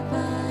loved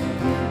by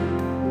you.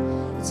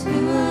 It's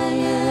who I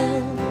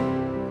am.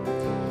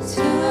 It's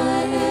who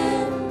I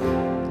am.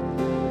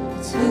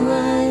 It's who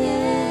I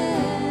am.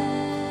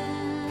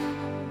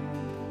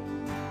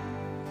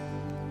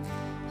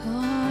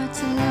 Oh,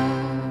 it's a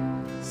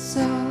love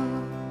so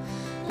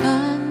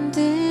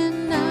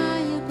undeniable.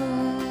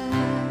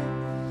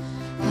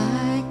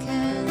 I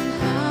can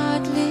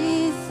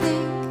hardly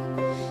think.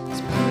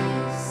 It's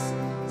peace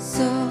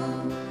so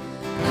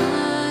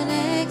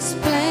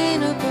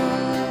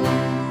unexplainable.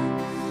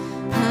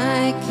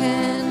 I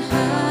can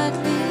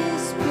hardly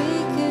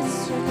speak. It's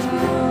your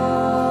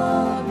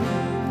draw me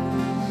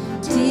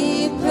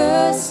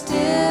deeper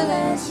still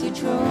as you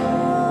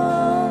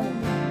draw me.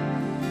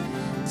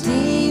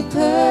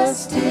 Deeper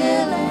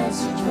still as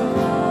you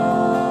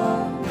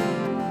draw me.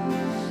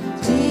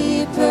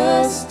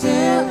 Deeper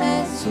still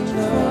as you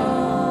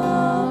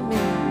draw me.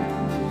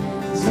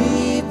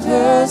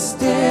 Deeper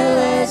still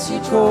as you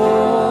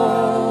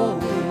draw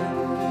me.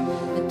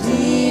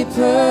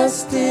 Deeper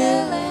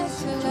still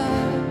as you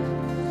love,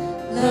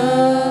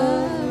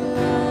 love,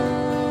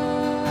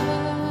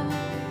 love.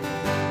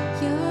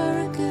 You're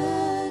a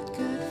good,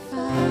 good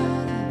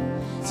Father.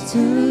 It's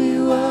who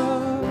you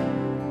are.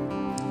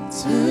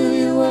 It's who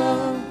you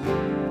are.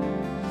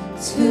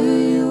 It's who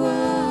you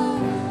are.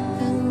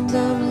 And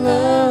I'm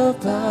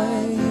loved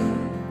by you.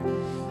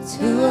 It's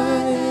who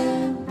I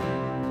am.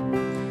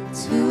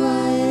 It's who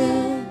I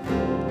am.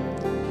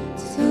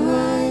 It's who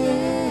I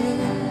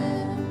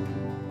am.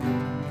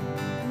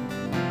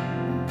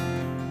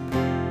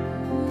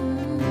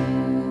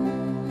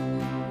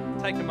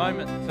 Take a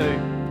moment to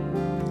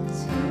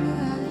It's who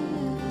I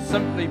am.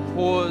 simply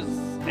pause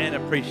and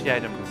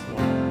appreciate Him this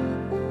morning.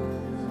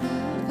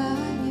 By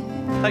you.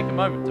 Take a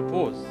moment to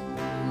pause,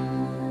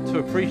 to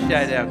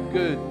appreciate our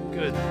good,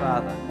 good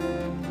Father.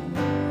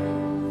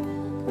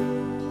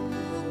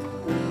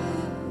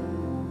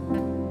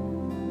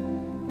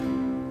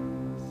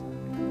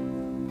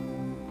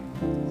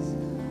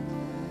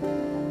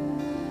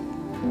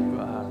 You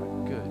are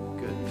a good,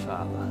 good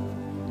Father.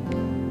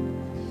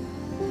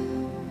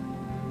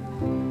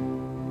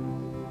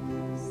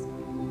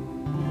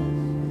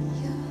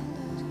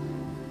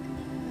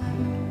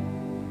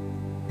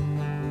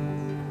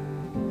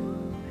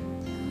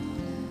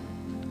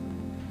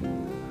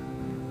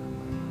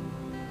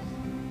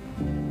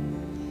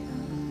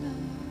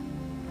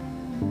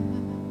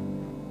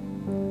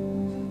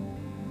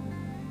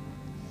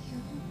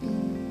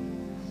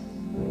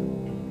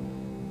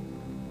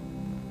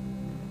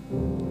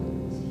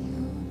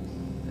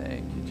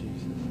 Thank you,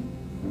 Jesus.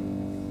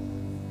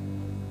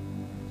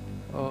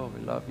 Oh,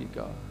 we love you,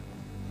 God.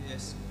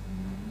 Yes.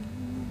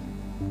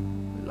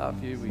 We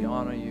love you. We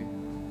honor you.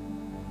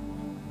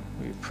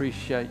 We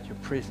appreciate your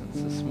presence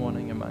this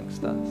morning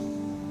amongst us.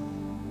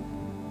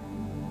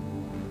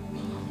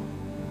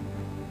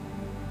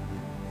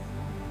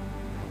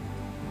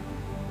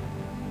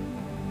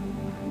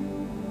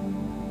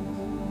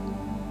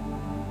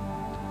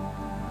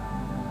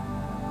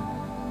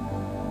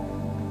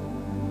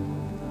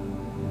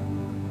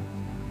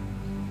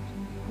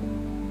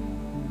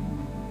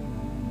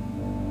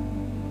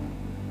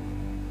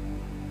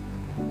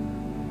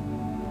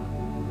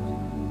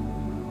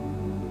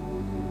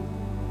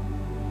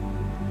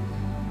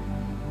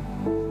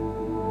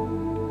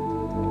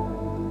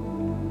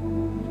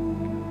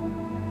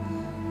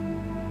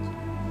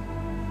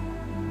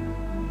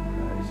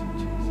 Praise you,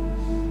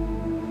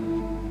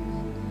 Jesus.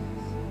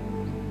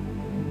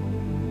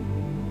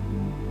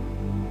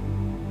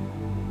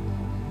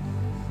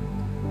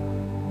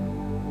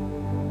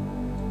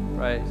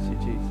 Praise you,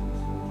 Jesus.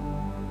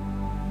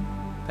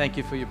 Thank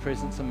you for your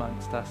presence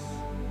amongst us.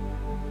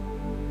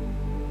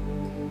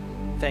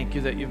 Thank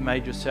you that you've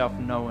made yourself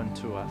known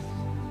to us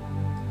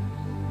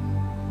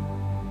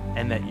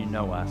and that you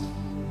know us.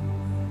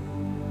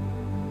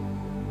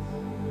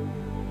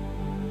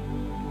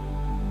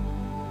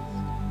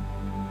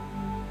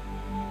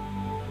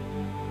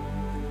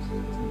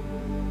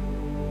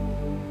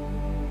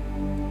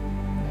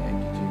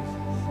 Thank you,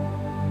 Jesus.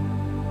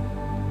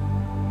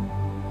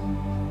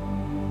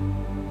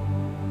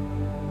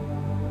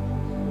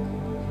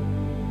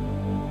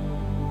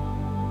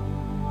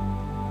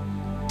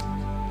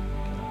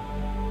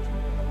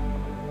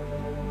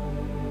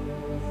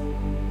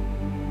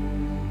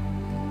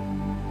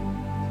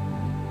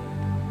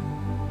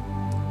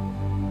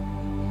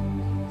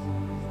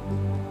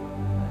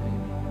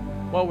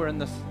 while we're in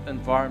this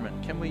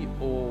environment, can we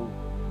all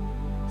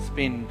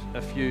spend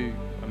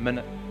a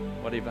minute,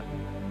 whatever,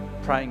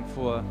 praying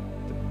for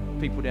the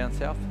people down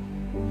south?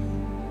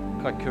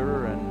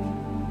 Kaikoura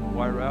and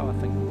Wairau, I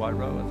think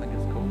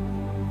it's called.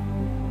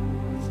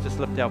 Let's just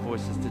lift our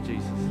voices to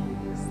Jesus.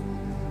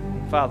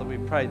 Father, we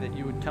pray that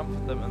you would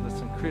comfort them in this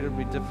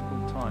incredibly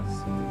difficult time.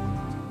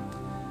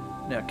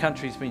 Now, our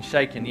country's been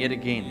shaken yet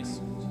again.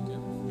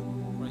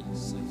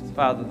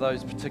 Father,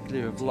 those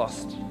particularly who have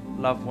lost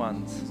loved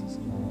ones,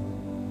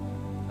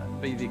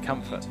 be their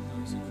comfort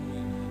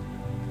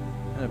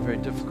in a very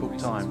difficult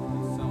time.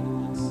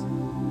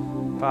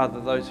 Father,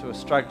 those who are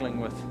struggling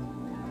with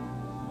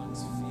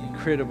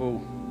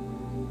incredible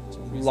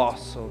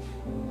loss of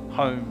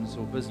homes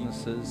or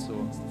businesses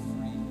or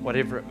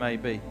whatever it may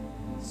be,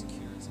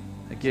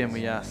 again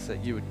we ask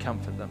that you would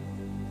comfort them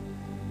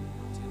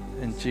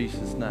in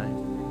Jesus' name.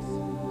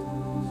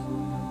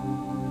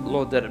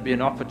 Lord, that it be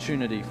an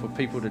opportunity for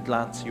people to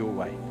glance your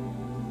way,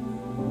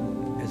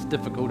 as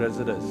difficult as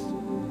it is.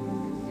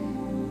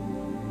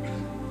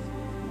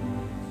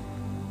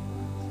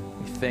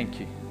 We thank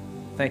you.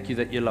 Thank you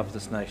that you love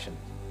this nation.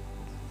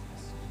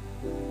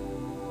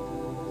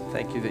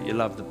 Thank you that you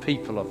love the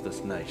people of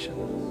this nation.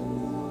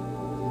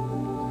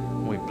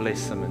 We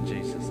bless them in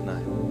Jesus'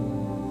 name.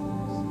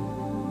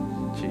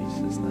 In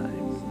Jesus'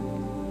 name.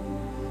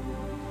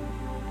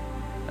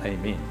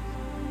 Amen.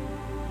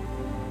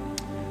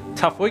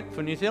 Tough week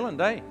for New Zealand,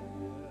 eh?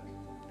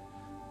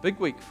 Big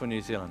week for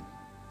New Zealand.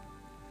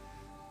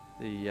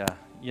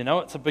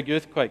 It's a big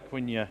earthquake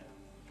when your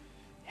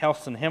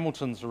house in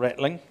Hamilton's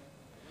rattling,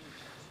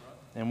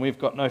 and we've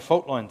got no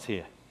fault lines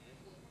here.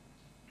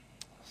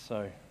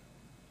 So,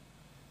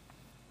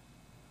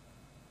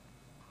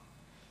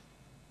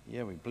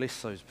 yeah, we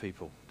bless those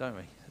people, don't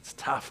we? It's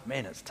tough,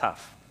 man, it's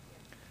tough.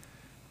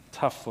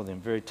 Tough for them,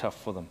 very tough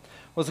for them.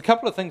 Well, there's a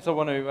couple of things I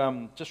want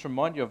to just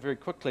remind you of very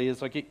quickly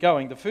as I get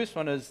going. The first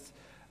one is,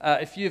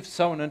 if you've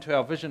sown into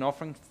our vision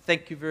offering,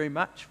 thank you very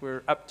much.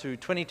 We're up to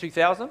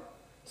 22,000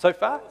 so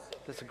far.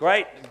 That's a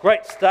great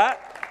start,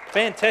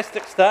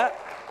 fantastic start.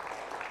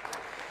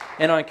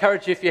 And I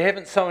encourage you, if you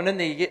haven't sown in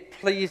there yet,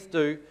 please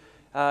do.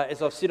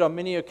 As I've said on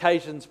many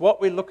occasions,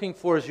 what we're looking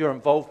for is your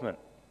involvement.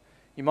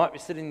 You might be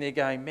sitting there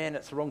going, man,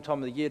 it's the wrong time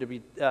of the year to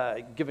be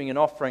giving an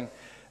offering.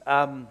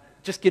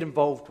 Just get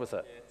involved with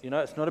it.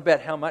 It's not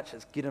about how much,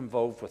 it's get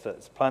involved with it.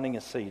 It's planting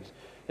a seed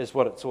is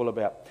what it's all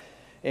about.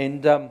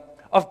 And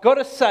I've got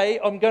to say,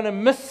 I'm going to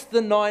miss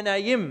the 9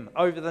 a.m.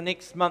 over the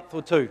next month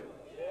or two.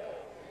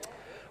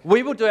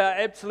 We will do our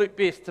absolute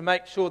best to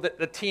make sure that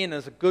the 10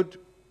 is a good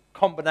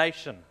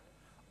combination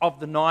of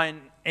the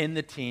 9 and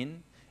the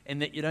 10,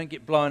 and that you don't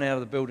get blown out of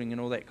the building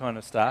and all that kind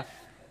of stuff.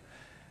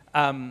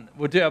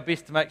 We'll do our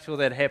best to make sure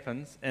that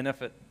happens, and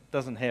if it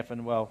doesn't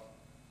happen, well,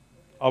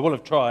 I will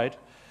have tried.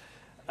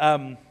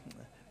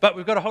 But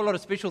we've got a whole lot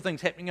of special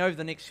things happening over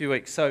the next few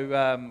weeks.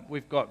 So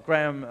we've got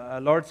Graham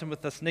Lauritsen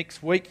with us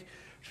next week,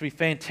 which will be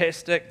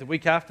fantastic. The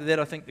week after that,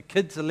 I think the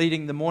kids are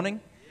leading the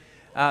morning.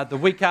 The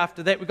week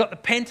after that, we've got the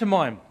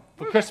pantomime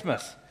for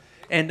Christmas.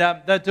 And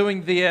they're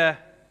doing a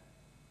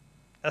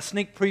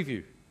sneak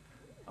preview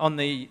on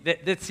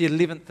that's the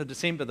 11th of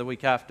December, the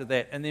week after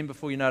that. And then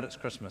before you know it, it's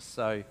Christmas.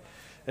 So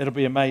it'll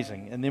be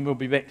amazing. And then we'll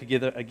be back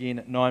together again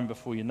at 9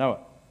 before you know it.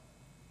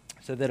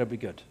 So that'll be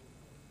good.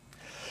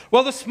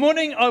 Well, this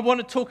morning I want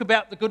to talk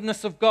about the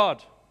goodness of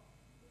God.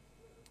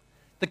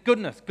 The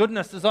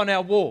goodness is on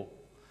our wall.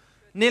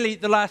 Nearly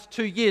the last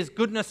 2 years,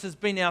 goodness has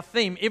been our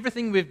theme.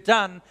 Everything we've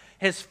done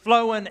has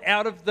flown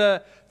out of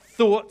the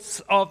thoughts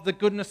of the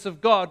goodness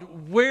of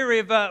God,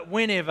 wherever,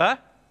 whenever.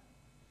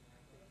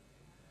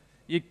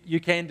 You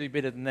can do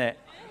better than that.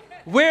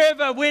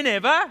 Wherever,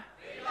 whenever,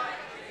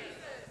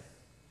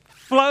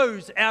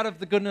 flows out of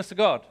the goodness of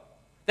God.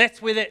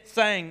 That's where that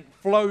saying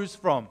flows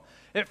from.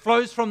 It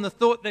flows from the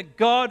thought that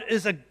God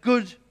is a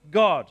good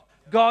God.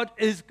 God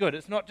is good.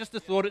 It's not just a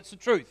thought, it's the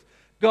truth.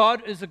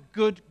 God is a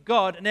good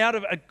God, and out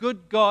of a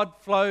good God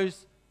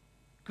flows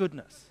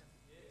goodness.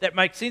 That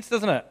makes sense,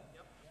 doesn't it?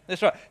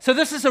 That's right. So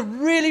this is a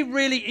really,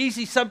 really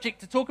easy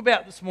subject to talk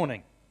about this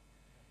morning.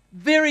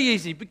 Very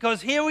easy,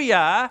 because here we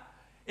are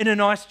in a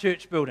nice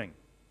church building.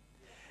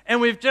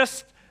 And we've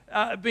just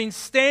been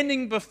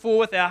standing before,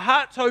 with our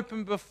hearts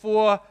open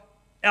before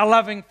our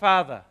loving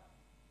Father.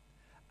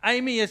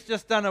 Amy has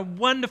just done a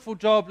wonderful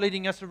job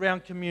leading us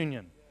around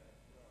communion.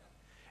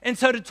 And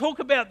so to talk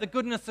about the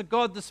goodness of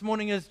God this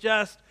morning is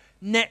just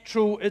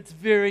natural. It's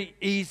very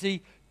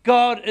easy.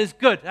 God is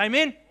good.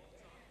 Amen?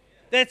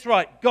 That's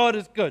right. God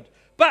is good.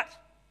 But,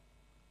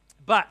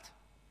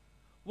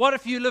 what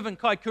if you live in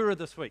Kaikoura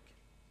this week?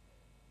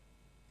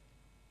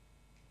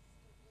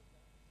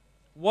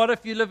 What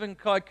if you live in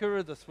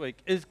Kaikoura this week?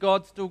 Is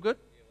God still good?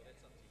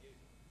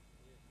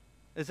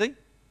 Is he?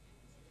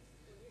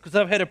 Because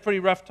I've had a pretty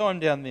rough time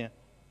down there.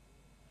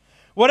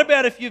 What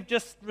about if you've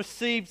just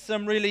received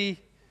some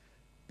really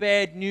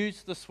bad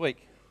news this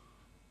week?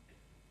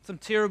 Some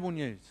terrible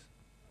news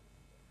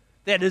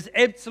that has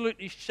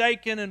absolutely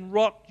shaken and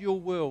rocked your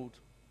world.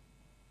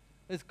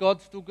 Is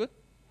God still good?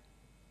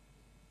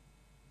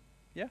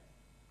 Yeah?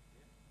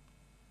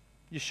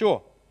 You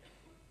sure?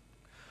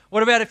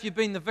 What about if you've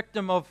been the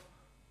victim of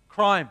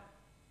crime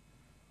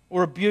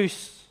or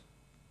abuse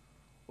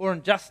or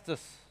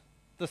injustice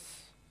this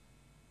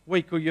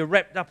week, or you're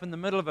wrapped up in the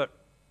middle of it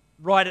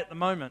right at the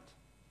moment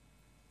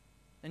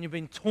and you've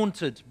been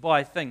taunted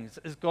by things?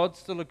 Is God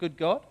still a good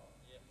God?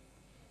 Yeah.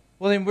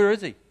 Well, then where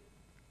is He?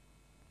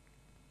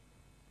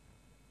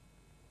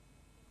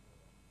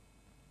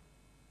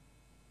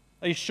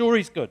 Are you sure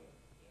He's good?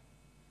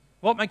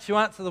 What makes you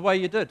answer the way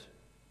you did?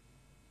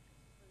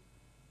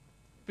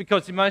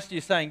 Because most of you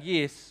are saying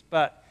yes,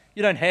 but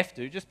you don't have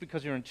to, just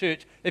because you're in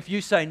church. If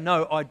you say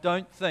no, I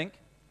don't think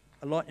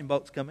a lightning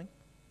bolt's coming.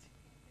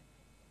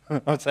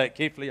 I'd say it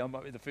carefully, I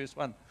might be the first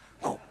one.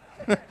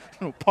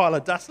 Little pile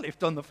of dust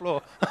left on the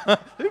floor.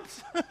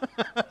 Oops.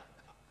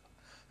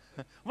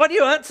 Why do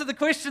you answer the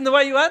question the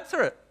way you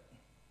answer it?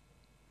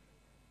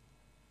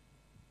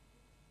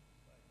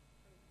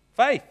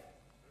 Faith.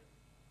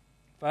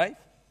 Faith.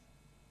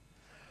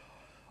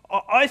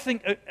 I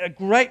think a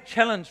great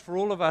challenge for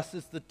all of us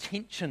is the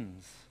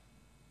tensions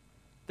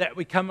that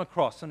we come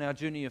across in our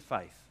journey of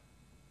faith.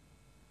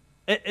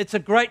 It's a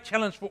great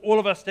challenge for all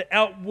of us to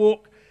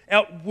outwork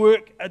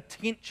a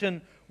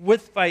tension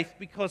with faith,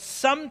 because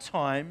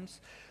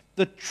sometimes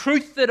the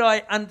truth that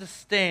I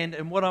understand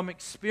and what I'm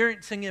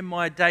experiencing in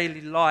my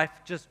daily life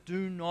just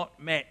do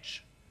not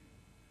match.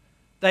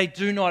 They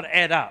do not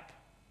add up.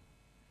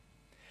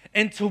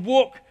 And to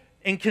walk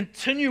and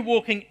continue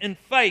walking in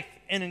faith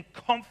and in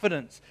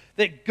confidence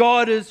that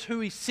God is who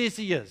He says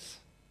He is,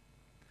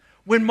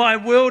 when my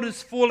world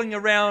is falling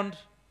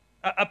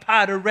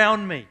apart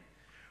around me,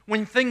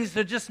 when things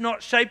are just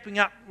not shaping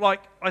up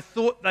like I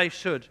thought they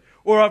should,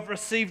 or I've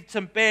received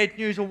some bad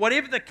news, or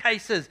whatever the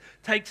case is,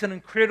 takes an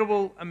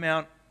incredible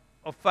amount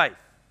of faith.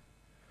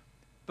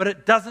 But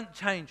it doesn't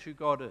change who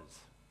God is.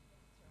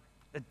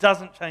 It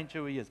doesn't change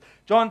who He is.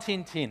 John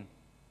 10:10,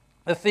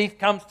 the thief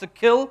comes to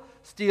kill,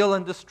 steal,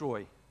 and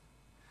destroy.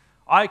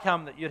 I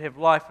come that you'd have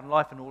life, and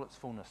life in all its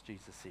fullness,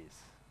 Jesus says.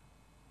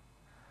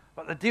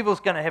 But the devil's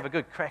going to have a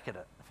good crack at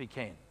it if he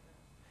can.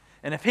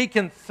 And if he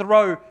can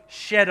throw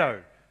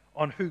shadow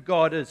on who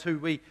God is,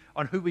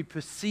 on who we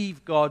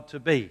perceive God to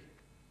be,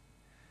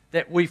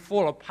 that we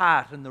fall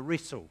apart in the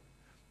wrestle,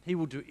 he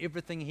will do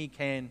everything he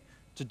can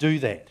to do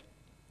that.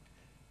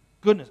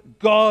 Goodness,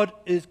 God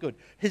is good.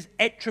 His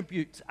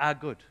attributes are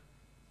good.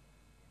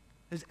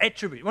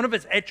 One of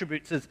his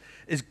attributes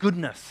is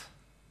goodness.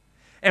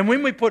 And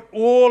when we put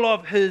all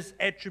of his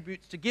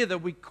attributes together,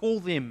 we call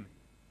them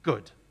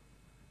good.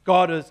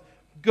 God is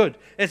good.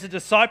 As a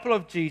disciple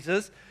of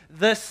Jesus,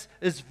 this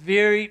is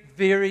very,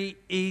 very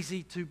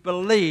easy to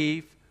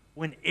believe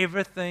when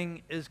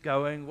everything is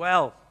going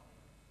well.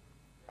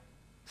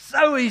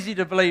 So easy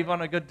to believe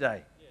on a good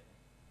day.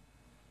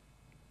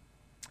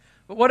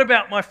 But what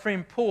about my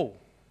friend Paul?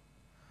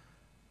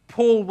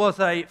 Paul was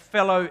a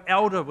fellow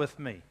elder with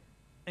me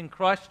in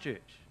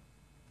Christchurch.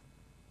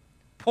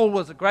 Paul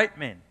was a great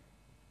man.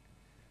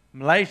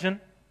 Malaysian,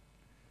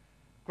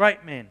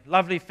 great man,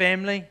 lovely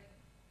family.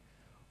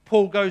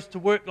 Paul goes to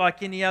work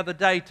like any other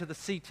day to the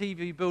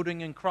CTV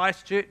building in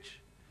Christchurch.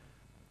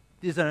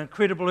 There's an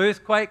incredible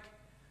earthquake.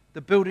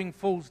 The building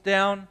falls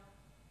down.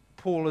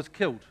 Paul is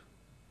killed.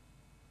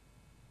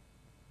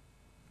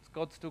 Is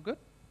God still good?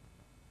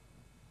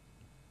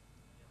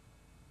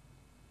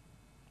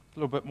 It's a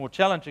little bit more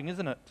challenging,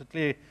 isn't it,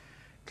 to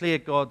clear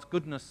God's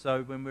goodness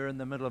so when we're in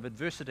the middle of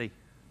adversity,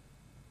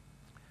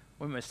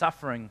 when we're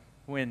suffering,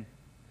 when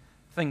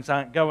things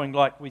aren't going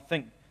like we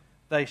think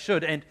they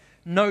should. And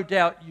no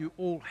doubt you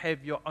all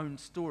have your own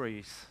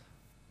stories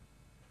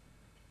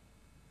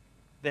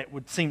that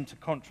would seem to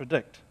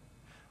contradict.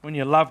 When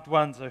your loved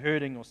ones are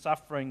hurting or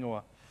suffering,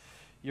 or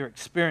you're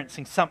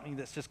experiencing something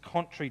that's just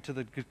contrary to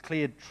the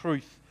declared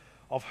truth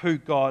of who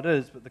God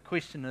is. But the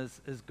question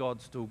is God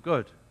still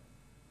good?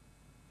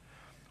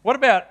 What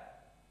about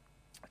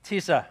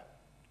Tessa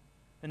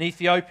in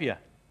Ethiopia?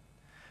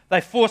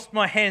 They forced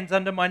my hands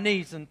under my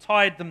knees and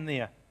tied them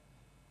there.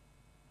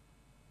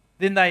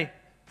 Then they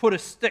put a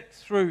stick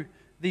through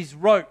these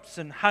ropes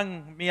and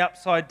hung me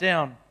upside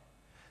down.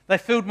 They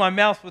filled my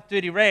mouth with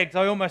dirty rags.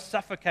 I almost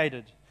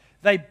suffocated.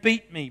 They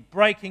beat me,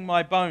 breaking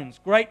my bones.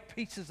 Great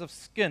pieces of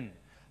skin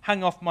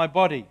hung off my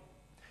body.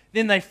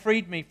 Then they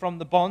freed me from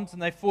the bonds,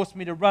 and they forced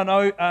me to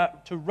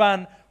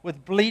run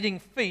with bleeding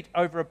feet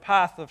over a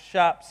path of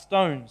sharp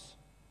stones.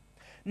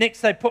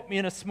 Next, they put me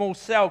in a small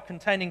cell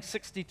containing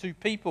 62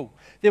 people.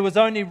 There was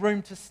only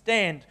room to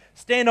stand.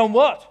 Stand on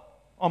what?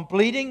 On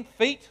bleeding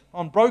feet?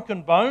 On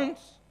broken bones?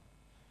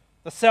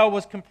 The cell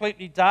was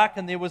completely dark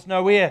and there was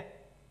no air.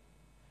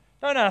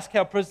 Don't ask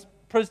how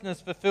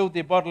prisoners fulfilled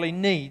their bodily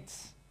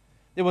needs.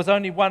 There was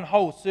only one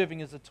hole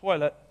serving as a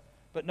toilet,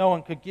 but no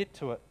one could get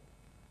to it.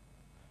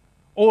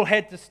 All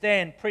had to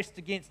stand pressed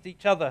against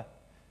each other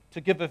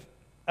to give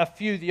a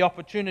few the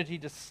opportunity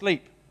to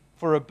sleep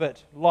for a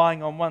bit,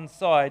 lying on one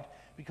side,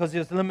 because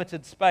there was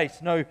limited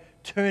space. No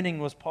turning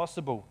was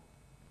possible.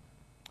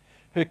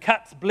 Her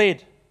cuts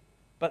bled,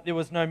 but there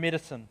was no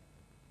medicine.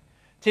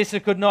 Tessa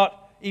could not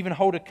even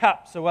hold a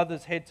cup, so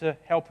others had to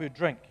help her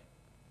drink.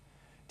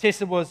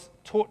 Tessa was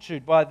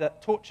tortured by the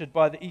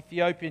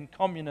Ethiopian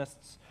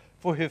communists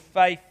for her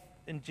faith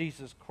in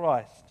Jesus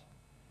Christ.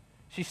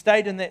 She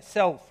stayed in that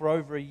cell for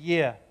over a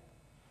year,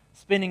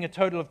 spending a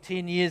total of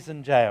 10 years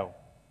in jail.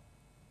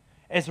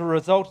 As a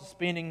result of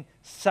spending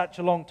such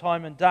a long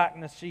time in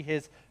darkness, she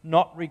has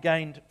not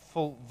regained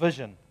full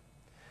vision.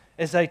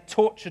 As they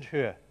tortured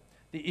her,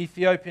 the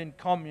Ethiopian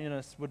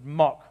communists would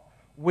mock,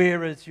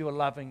 "Where is your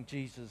loving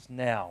Jesus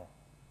now?"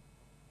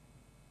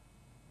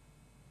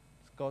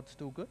 Is God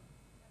still good?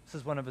 This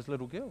is one of his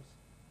little girls.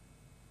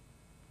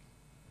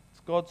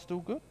 Is God still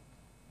good?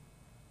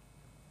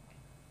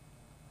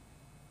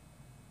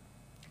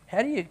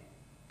 How do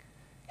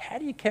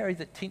you carry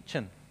the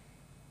tension?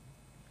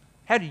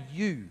 How do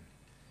you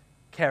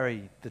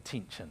carry the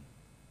tension?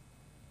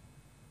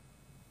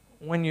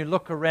 When you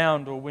look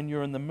around or when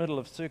you're in the middle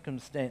of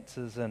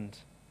circumstances and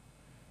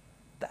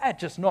they're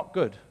just not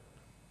good.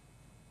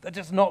 They're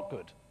just not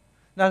good.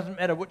 Doesn't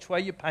matter which way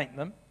you paint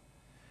them.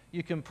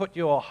 You can put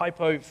your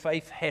hypo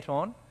faith hat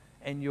on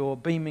and your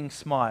beaming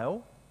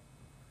smile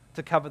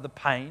to cover the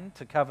pain,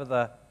 to cover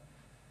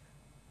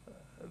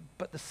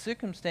but the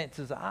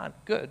circumstances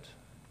aren't good,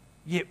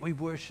 yet we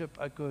worship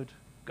a good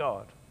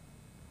God.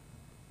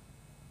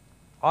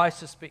 I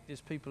suspect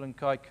there's people in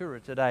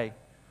Kaikoura today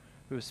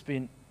who have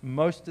spent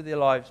most of their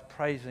lives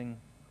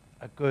praising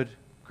a good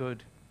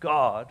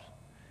God,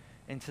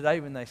 and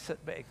today when they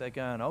sit back, they're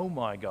going, "Oh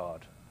my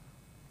God,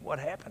 what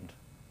happened?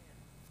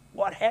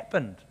 What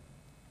happened?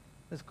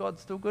 Is God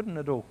still good in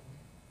it all?"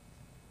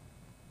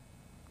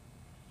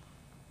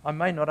 I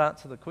may not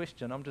answer the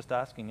question, I'm just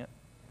asking it.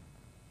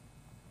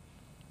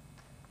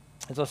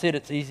 As I said,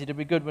 it's easy to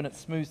be good when it's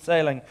smooth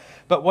sailing,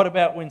 but what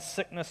about when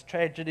sickness,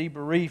 tragedy,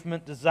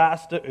 bereavement,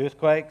 disaster,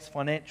 earthquakes,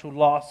 financial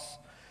loss,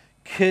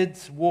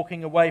 kids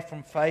walking away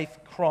from faith,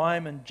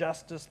 crime,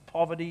 injustice,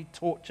 poverty,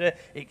 torture,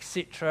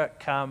 etc.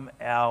 come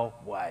our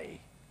way?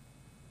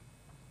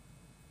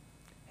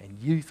 And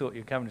you thought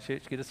you'd come to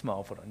church, get a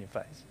smile put on your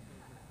face.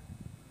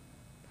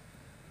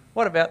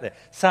 What about that?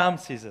 Psalm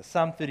says this,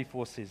 Psalm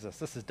 34 says this.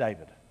 This is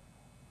David.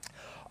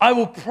 "I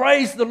will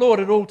praise the Lord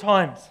at all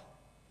times.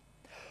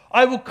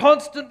 I will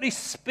constantly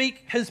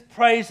speak his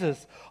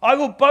praises. I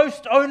will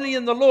boast only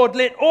in the Lord.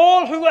 Let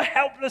all who are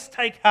helpless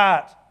take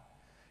heart.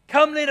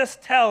 Come, let us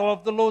tell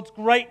of the Lord's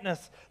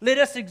greatness. Let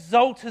us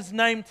exalt his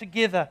name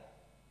together.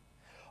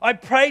 I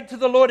prayed to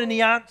the Lord and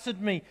he answered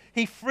me.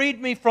 He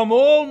freed me from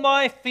all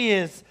my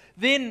fears.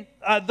 Then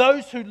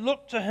those who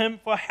look to him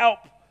for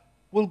help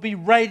will be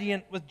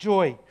radiant with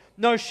joy.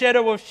 No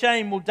shadow of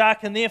shame will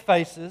darken their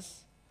faces.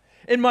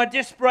 In my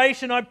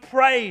desperation I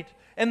prayed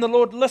and the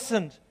Lord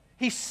listened.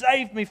 He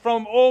saved me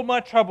from all my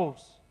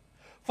troubles.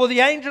 For the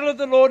angel of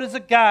the Lord is a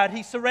guard.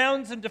 He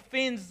surrounds and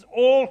defends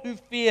all who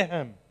fear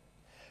him.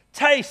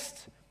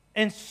 Taste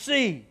and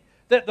see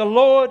that the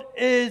Lord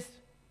is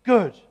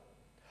good.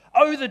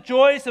 Oh, the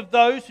joys of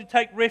those who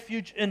take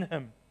refuge in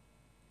him.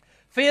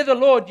 Fear the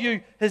Lord,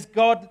 you his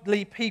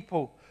godly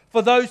people,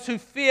 for those who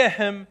fear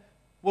him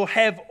will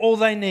have all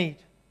they need.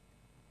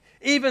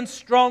 Even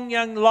strong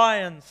young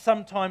lions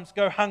sometimes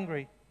go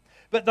hungry,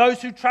 but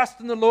those who trust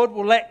in the Lord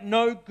will lack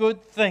no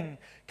good thing.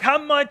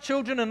 Come, my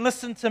children, and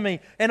listen to me,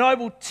 and I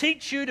will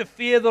teach you to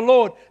fear the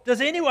Lord.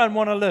 Does anyone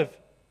want to live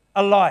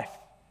a life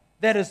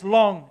that is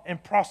long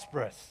and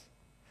prosperous?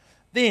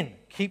 Then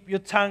keep your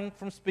tongue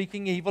from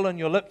speaking evil and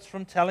your lips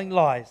from telling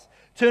lies.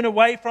 Turn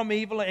away from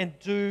evil and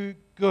do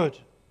good.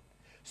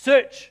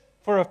 Search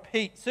for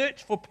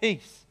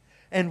peace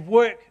and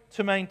work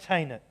to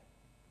maintain it.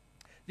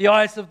 The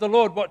eyes of the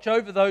Lord watch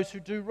over those who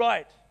do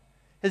right.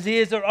 His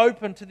ears are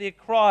open to their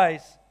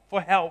cries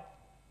for help.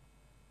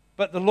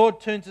 But the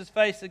Lord turns his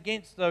face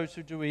against those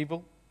who do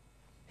evil.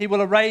 He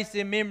will erase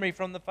their memory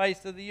from the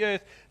face of the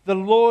earth. The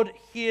Lord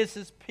hears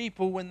his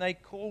people when they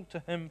call to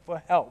him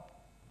for help.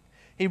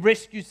 He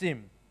rescues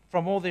them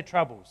from all their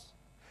troubles.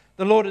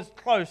 The Lord is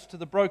close to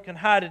the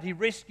brokenhearted. He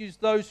rescues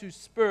those whose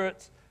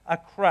spirits are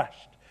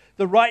crushed.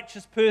 The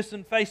righteous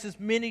person faces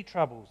many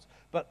troubles,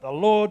 but the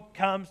Lord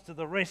comes to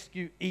the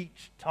rescue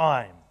each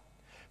time.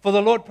 For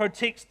the Lord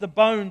protects the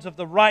bones of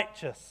the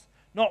righteous.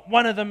 Not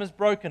one of them is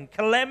broken.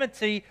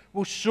 Calamity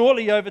will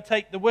surely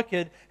overtake the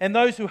wicked, and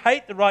those who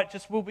hate the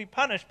righteous will be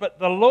punished. But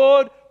the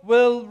Lord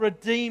will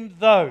redeem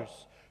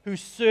those who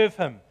serve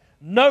him.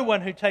 No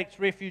one who takes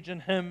refuge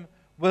in him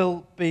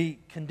will be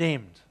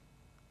condemned.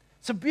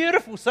 It's a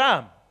beautiful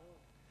psalm.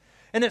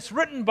 And it's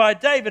written by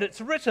David.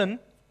 It's written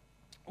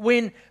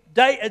when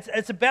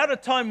it's about a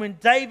time when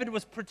David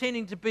was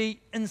pretending to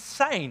be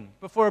insane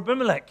before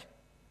Abimelech.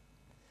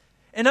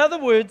 In other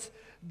words,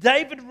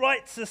 David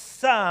writes a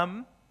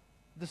psalm,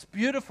 this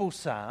beautiful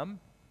psalm,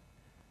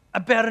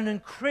 about an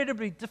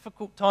incredibly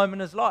difficult time in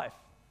his life.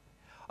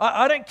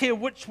 I don't care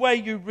which way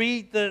you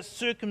read the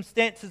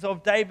circumstances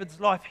of David's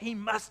life, he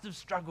must have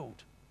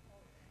struggled.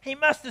 He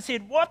must have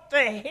said, what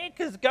the heck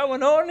is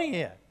going on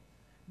here?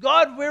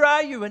 God, where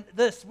are you in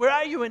this? Where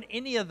are you in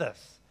any of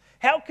this?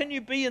 How can you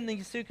be in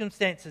these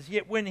circumstances?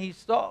 Yet when he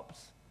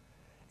stops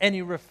and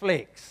he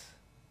reflects,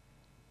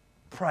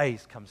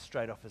 praise comes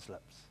straight off his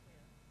lips.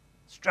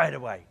 Straight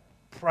away.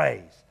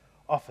 praise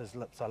off his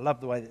lips. I love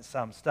the way that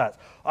psalm starts.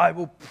 I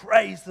will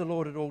praise the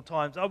Lord at all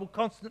times. I will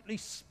constantly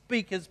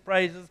speak his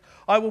praises.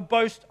 I will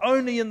boast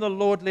only in the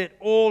Lord. Let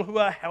all who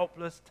are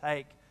helpless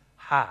take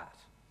heart.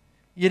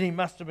 Yet he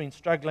must have been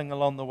struggling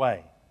along the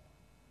way.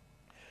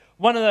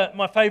 One of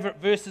my favorite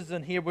verses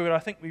in here where I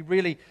think we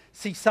really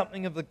see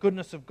something of the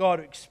goodness of God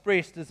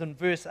expressed is in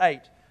verse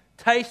 8.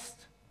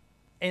 Taste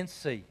and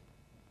see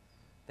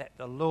that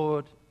the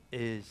Lord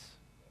is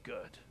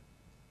good.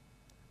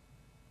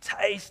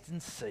 Taste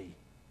and see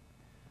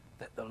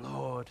that the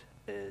Lord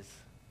is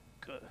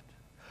good.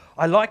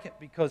 I like it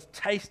because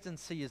taste and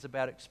see is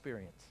about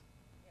experience.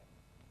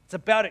 It's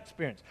about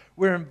experience.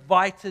 We're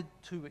invited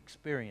to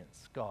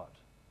experience God.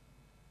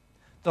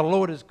 The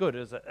Lord is good.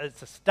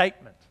 It's a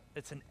statement.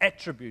 It's an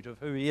attribute of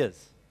who he is.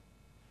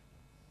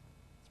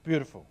 It's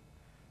beautiful.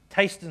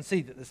 Taste and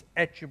see that this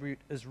attribute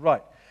is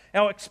right.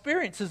 Our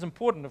experience is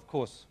important, of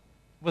course,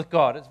 with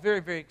God. It's very,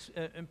 very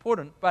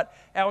important, but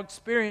our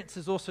experience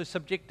is also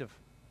subjective.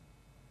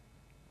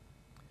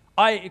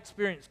 I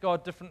experience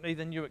God differently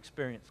than you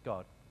experience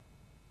God.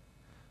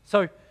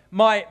 So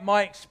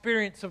my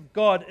experience of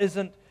God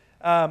isn't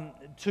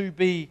to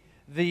be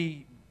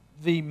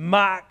the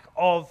mark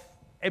of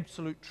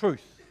absolute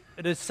truth.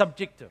 It is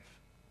subjective.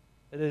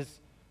 It is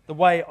the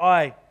way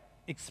I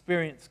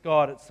experience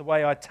God. It's the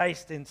way I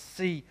taste and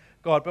see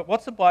God. But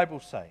what's the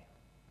Bible say?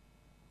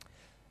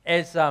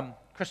 As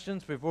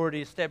Christians, we've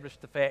already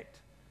established the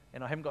fact,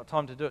 and I haven't got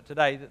time to do it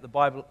today, that the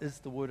Bible is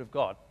the Word of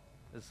God.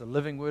 It's the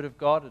living Word of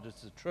God. It is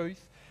the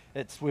truth.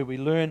 It's where we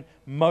learn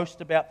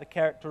most about the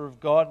character of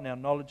God, and our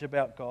knowledge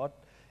about God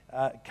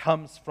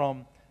comes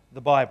from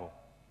the Bible.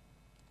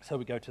 So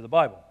we go to the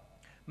Bible.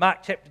 Mark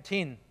chapter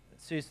 10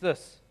 says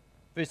this,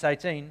 verse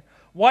 18,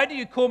 "Why do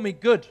you call me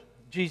good?"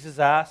 Jesus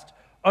asked.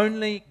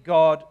 "Only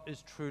God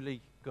is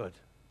truly good."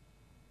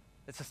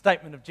 It's a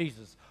statement of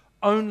Jesus.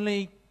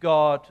 Only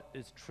God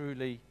is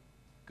truly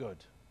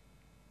good.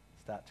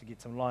 Start to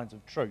get some lines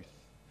of truth.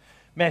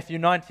 Matthew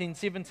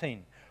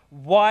 19:17.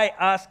 "Why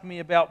ask me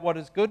about what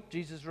is good?"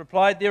 Jesus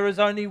replied, "There is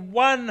only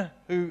one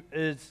who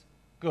is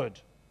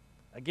good."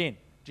 Again,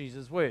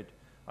 Jesus' word.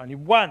 Only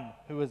one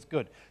who is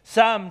good.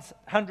 Psalms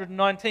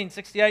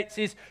 119:68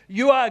 says,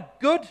 "You are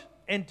good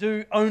and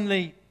do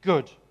only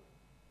good."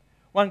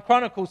 1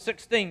 Chronicles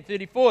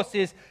 16:34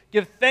 says,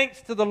 "Give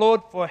thanks to the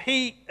Lord, for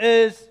he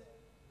is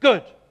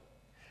good."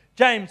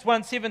 James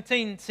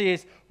 1:17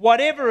 says,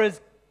 "Whatever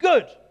is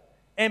good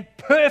and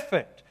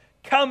perfect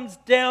comes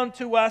down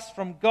to us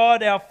from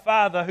God our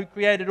Father, who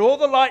created all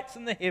the lights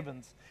in the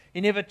heavens.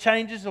 He never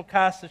changes or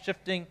casts a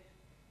shifting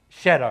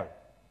shadow."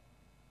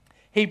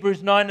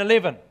 Hebrews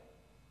 9:11.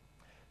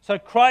 "So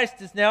Christ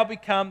has now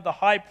become the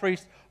high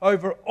priest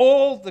over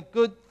all the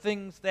good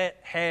things that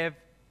have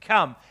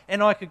come."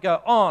 And I could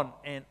go on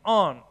and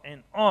on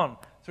and on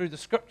through the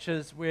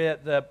scriptures where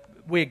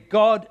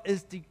God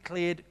is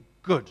declared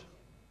good.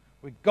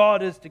 Where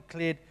God is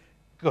declared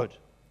good.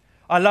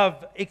 I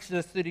love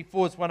Exodus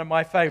 34, is one of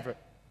my favorite.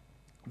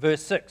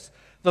 Verse 6,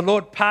 "The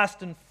Lord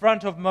passed in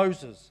front of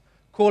Moses,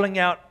 calling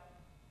out,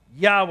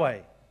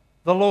 Yahweh,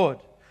 the Lord,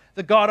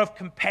 the God of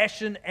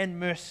compassion and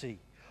mercy.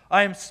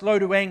 I am slow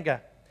to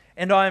anger,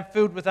 and I am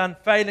filled with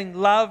unfailing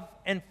love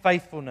and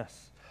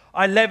faithfulness.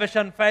 I lavish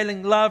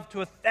unfailing love to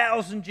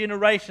 1,000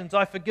 generations.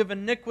 I forgive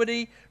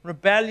iniquity,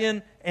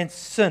 rebellion, and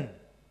sin.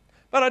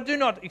 But I do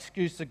not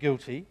excuse the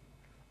guilty.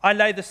 I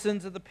lay the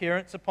sins of the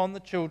parents upon the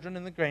children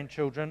and the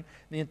grandchildren.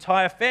 The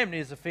entire family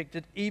is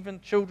affected,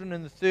 even children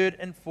in the 3rd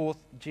and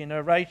 4th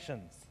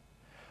generations."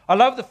 I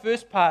love the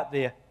first part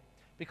there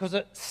because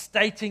it's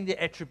stating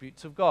the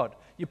attributes of God.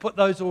 You put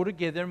those all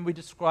together and we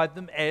describe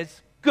them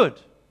as good.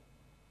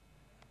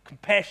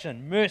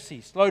 Compassion,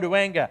 mercy, slow to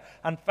anger,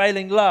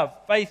 unfailing love,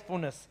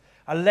 faithfulness.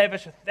 I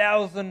lavish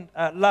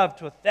love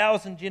to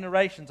 1,000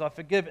 generations. I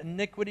forgive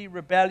iniquity,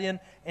 rebellion,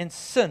 and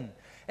sin.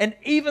 And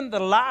even the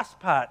last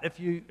part, if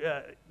you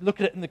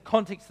look at it in the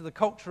context of the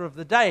culture of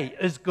the day,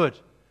 is good.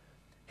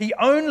 He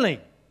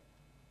only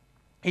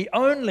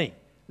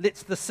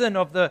lets the sin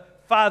of the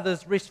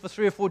fathers rest for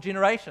 3 or 4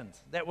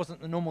 generations. That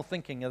wasn't the normal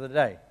thinking of the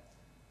day.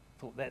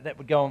 Thought that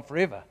would go on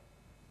forever.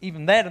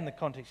 Even that in the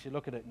context, you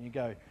look at it and you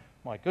go,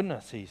 my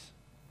goodness, he's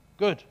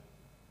good.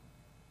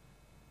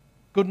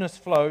 Goodness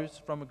flows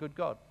from a good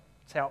God.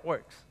 That's how it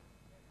works.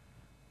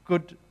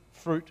 Good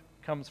fruit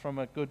comes from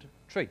a good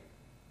tree.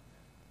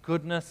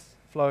 Goodness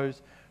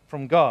flows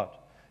from God.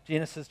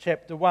 Genesis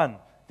chapter 1.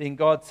 Then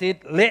God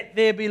said, "Let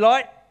there be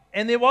light,"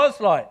 and there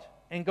was light.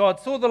 And God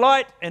saw the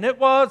light, and it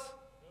was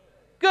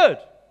good.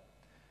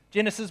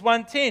 Genesis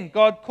 1:10.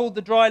 God called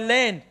the dry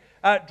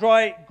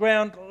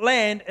ground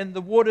land, and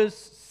the waters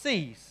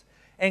seas.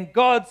 And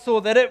God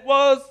saw that it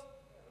was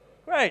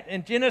great.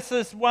 In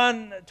Genesis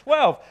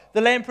 1:12,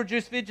 the land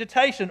produced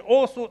vegetation,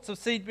 all sorts of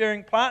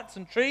seed-bearing plants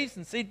and trees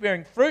and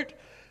seed-bearing fruit.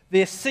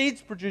 Their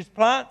seeds produced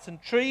plants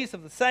and trees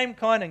of the same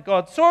kind, and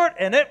God saw it,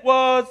 and it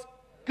was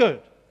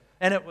good.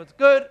 And it was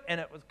good, and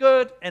it was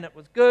good, and it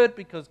was good,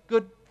 because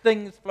good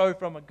things flow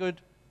from a good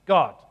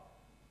God.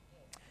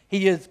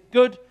 He is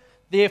good.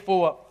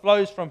 Therefore, what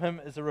flows from him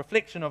is a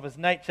reflection of his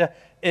nature.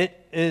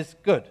 It is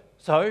good.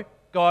 So,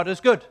 God is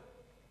good.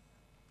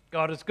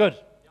 God is good.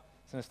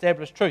 It's an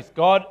established truth.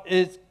 God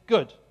is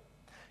good.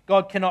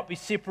 God cannot be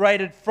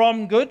separated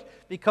from good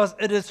because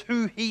it is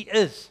who he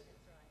is.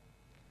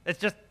 It's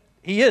just,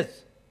 he is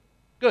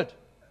good.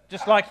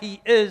 Just like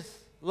he is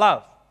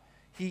love.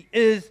 He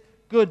is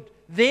good.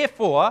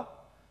 Therefore,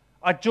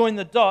 I join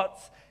the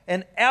dots,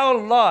 and our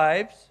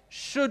lives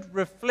should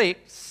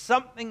reflect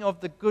something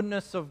of the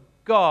goodness of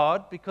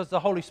God because the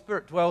Holy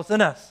Spirit dwells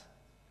in us.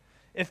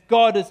 If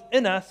God is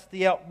in us,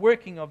 the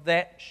outworking of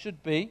that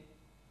should be,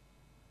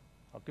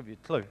 I'll give you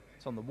a clue,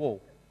 it's on the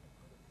wall.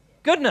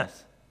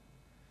 Goodness.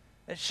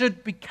 It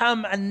should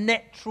become a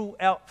natural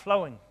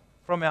outflowing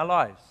from our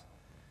lives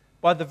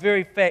by the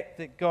very fact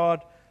that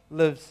God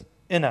lives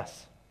in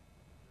us.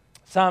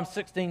 Psalm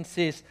 16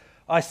 says,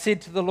 I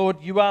said to the Lord,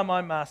 you are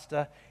my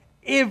master.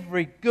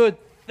 Every good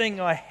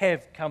thing I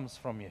have comes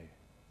from you.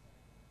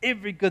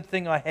 Every good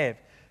thing I have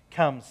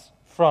comes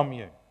from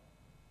you.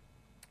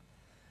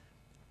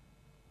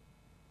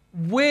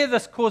 Where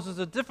this causes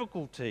a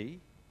difficulty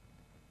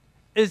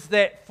is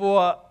that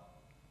for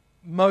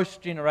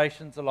most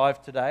generations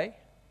alive today,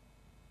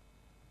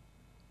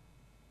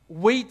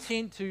 we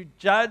tend to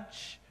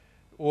judge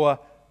or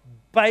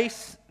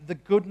base the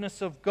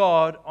goodness of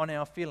God on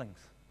our feelings,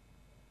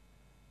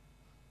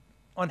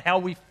 on how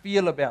we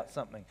feel about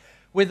something.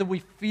 Whether we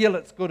feel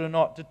it's good or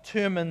not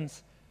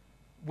determines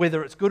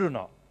whether it's good or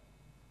not,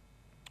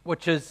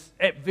 which is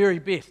at very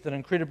best an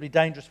incredibly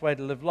dangerous way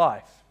to live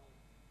life.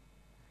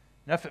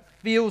 Now, if it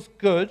feels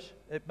good,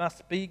 it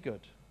must be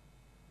good.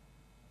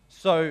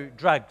 So,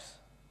 drugs.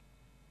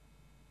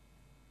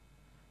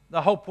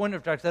 The whole point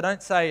of drugs, they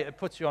don't say it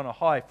puts you on a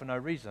high for no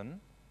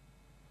reason.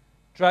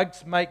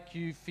 Drugs make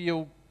you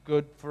feel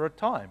good for a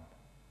time,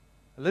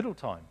 a little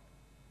time.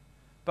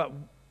 But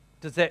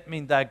does that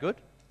mean they're good?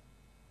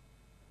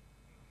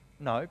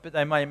 No, but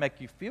they may make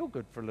you feel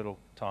good for a little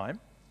time.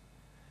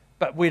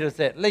 But where does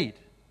that lead?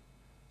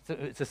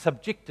 It's a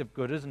subjective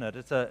good, isn't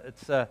it?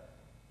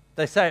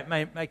 They say it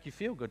may make you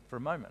feel good for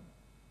a moment.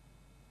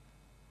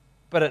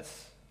 But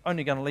it's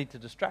only going to lead to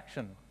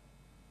destruction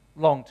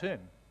long term.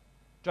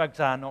 Drugs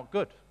are not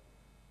good.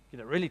 Get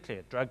it really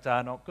clear. Drugs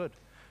are not good.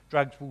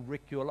 Drugs will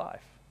wreck your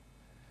life,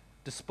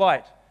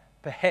 despite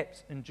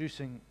perhaps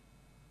inducing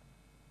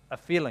a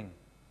feeling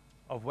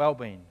of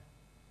well-being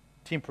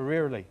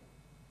temporarily.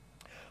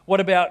 What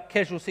about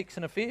casual sex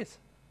and affairs?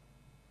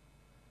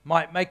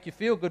 Might make you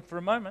feel good for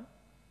a moment,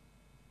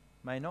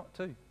 may not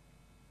too.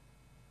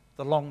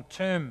 The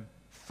long-term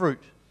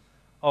fruit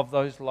of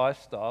those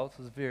lifestyles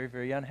is very,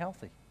 very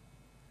unhealthy.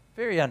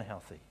 Very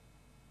unhealthy.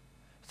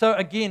 So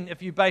again,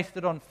 if you based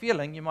it on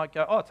feeling, you might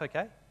go, oh, it's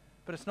okay.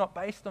 But it's not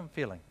based on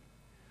feeling.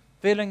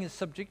 Feeling is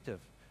subjective.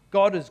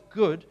 God is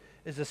good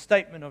is a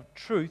statement of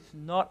truth,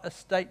 not a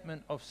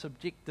statement of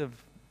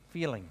subjective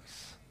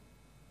feelings.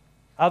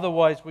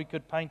 Otherwise, we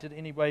could paint it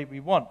any way we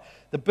want.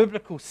 The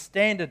biblical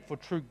standard for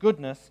true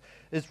goodness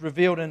is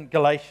revealed in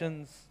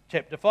Galatians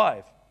chapter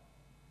 5.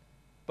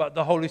 But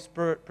the Holy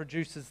Spirit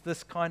produces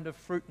this kind of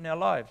fruit in our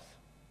lives.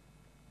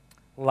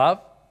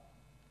 Love,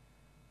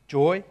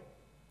 joy,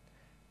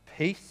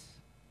 peace,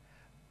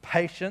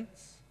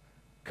 patience,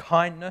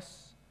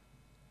 kindness,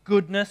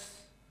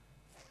 goodness,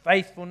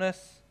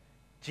 faithfulness,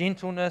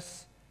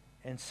 gentleness,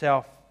 and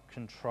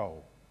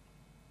self-control.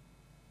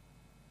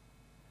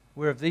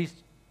 Where have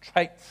these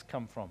traits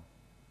come from?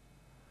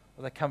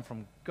 Well, they come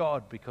from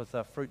God because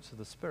they're fruits of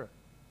the Spirit.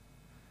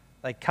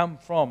 They come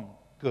from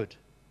good.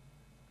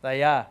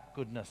 They are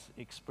goodness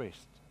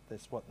expressed.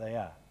 That's what they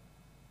are.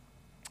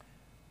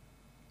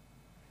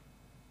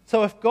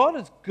 So if God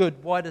is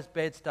good, why does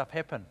bad stuff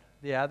happen?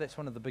 Yeah, that's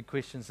one of the big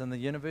questions in the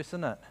universe,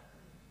 isn't it?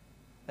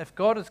 If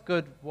God is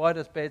good, why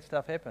does bad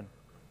stuff happen?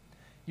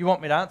 You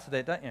want me to answer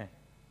that, don't you?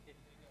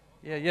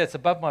 Yeah, it's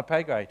above my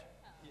pay grade.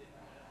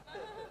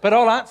 But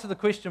I'll answer the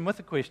question with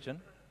a question.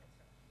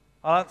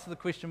 I'll answer the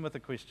question with a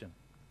question.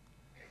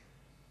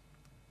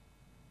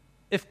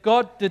 If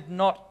God did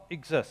not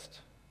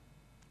exist,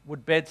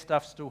 would bad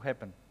stuff still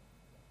happen?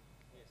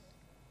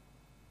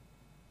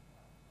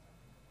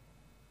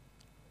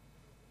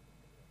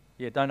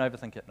 Yeah, don't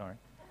overthink it, Norrie.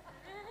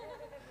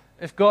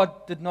 If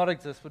God did not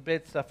exist, would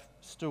bad stuff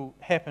still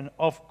happen?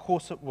 Of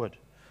course it would.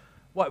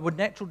 Why, would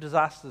natural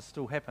disasters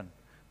still happen?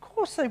 Of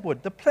course they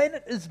would. The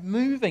planet is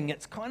moving.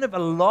 It's kind of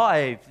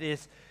alive.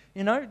 There's,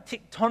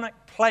 tectonic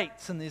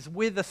plates and there's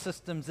weather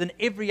systems and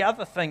every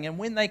other thing. And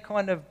when they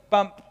kind of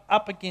bump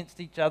up against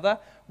each other,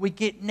 we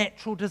get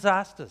natural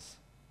disasters.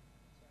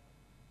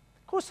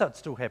 Of course that'd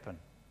still happen.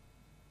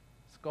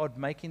 Is God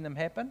making them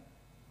happen?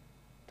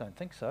 Don't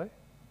think so.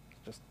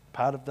 It's just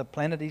part of the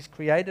planet He's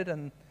created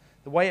and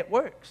the way it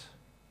works.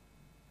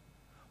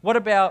 What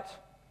about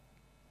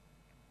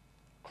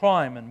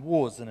crime and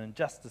wars and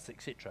injustice,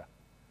 etc.?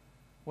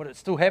 Would it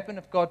still happen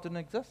if God didn't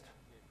exist?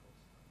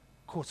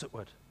 Of course it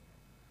would.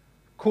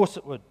 Of course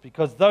it would,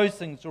 because those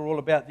things are all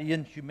about the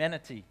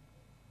inhumanity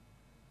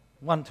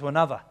one to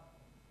another.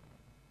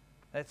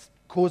 That's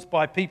caused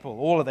by people,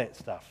 all of that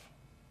stuff.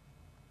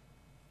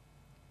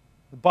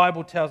 The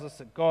Bible tells us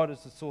that God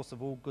is the source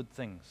of all good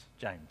things,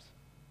 James.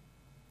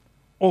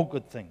 All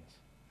good things.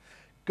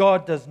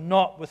 God does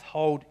not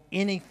withhold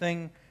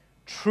anything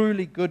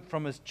truly good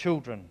from his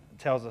children, it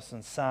tells us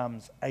in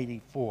Psalms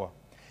 84.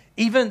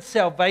 Even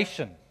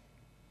salvation,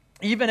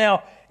 even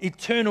our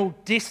eternal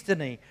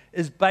destiny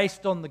is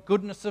based on the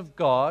goodness of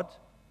God.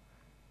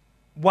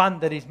 One,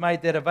 that he's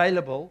made that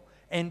available,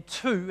 and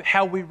two,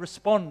 how we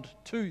respond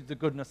to the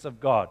goodness of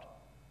God,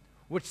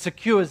 which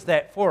secures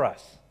that for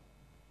us.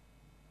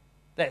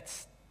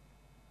 That's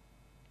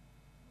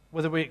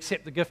whether we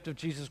accept the gift of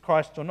Jesus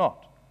Christ or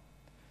not.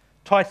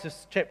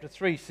 Titus chapter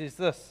 3 says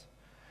this,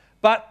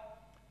 "But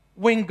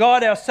when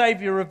God our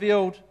Saviour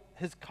revealed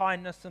his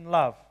kindness and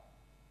love,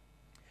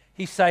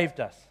 he saved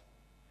us,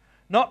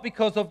 not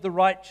because of the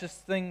righteous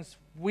things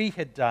we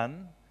had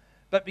done,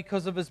 but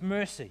because of his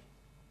mercy.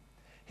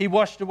 He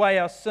washed away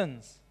our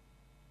sins,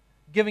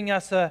 giving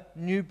us a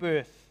new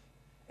birth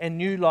and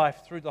new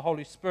life through the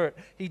Holy Spirit.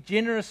 He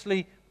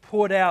generously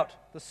poured out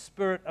the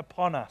Spirit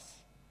upon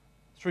us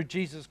through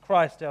Jesus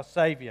Christ our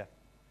Saviour.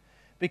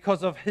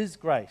 Because of his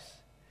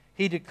grace,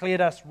 he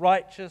declared us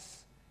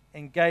righteous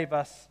and gave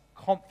us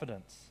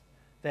confidence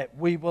that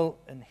we will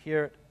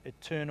inherit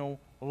eternal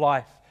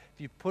life."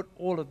 If you put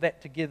all of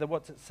that together,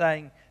 what's it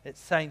saying? It's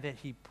saying that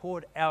he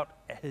poured out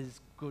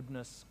his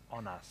goodness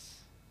on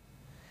us.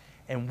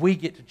 And we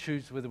get to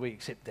choose whether we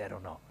accept that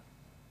or not.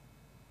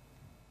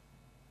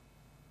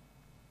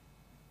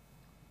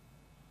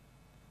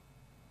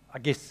 I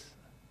guess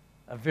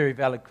a very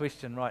valid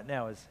question right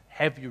now is,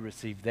 have you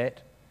received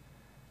that?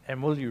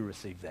 And will you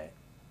receive that?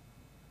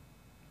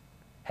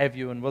 Have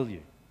you and will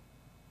you?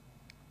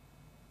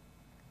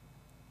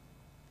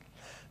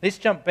 Let's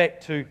jump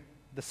back to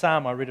the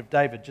psalm I read of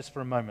David just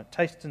for a moment.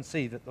 Taste and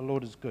see that the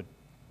Lord is good.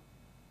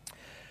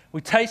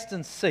 We taste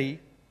and see,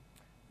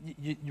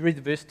 you read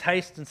the verse,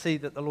 taste and see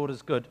that the Lord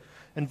is good.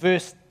 In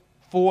verse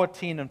 4,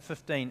 10 and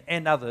 15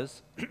 and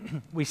others,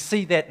 we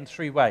see that in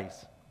three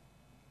ways.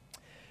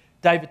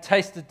 David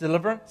tasted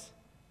deliverance,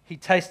 he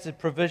tasted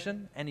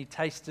provision, and he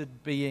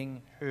tasted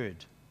being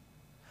heard.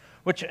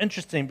 Which are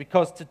interesting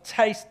because to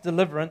taste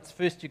deliverance,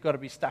 first you've got to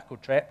be stuck or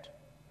trapped.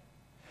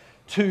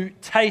 To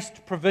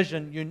taste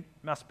provision, you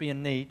must be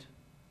in need.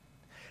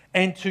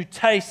 And to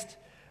taste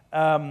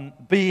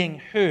being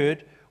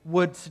heard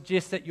would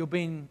suggest that you're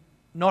being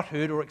not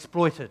heard or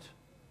exploited.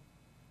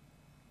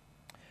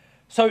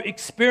 So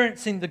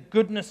experiencing the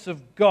goodness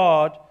of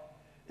God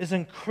is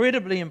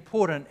incredibly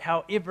important.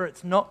 However,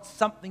 it's not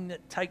something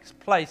that takes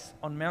place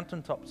on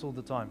mountaintops all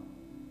the time.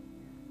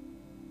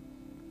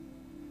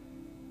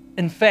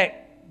 In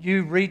fact,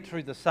 you read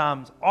through the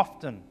Psalms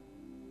often,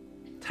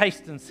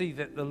 taste and see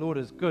that the Lord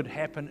is good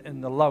happen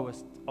in the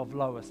lowest of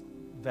lowest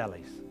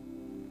valleys.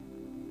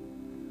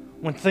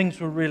 When things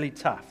were really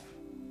tough.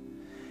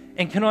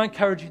 And can I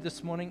encourage you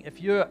this morning,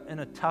 if you're in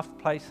a tough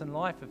place in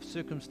life, if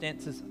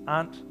circumstances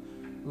aren't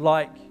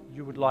like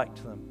you would like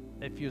them,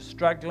 if you're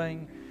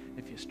struggling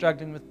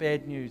with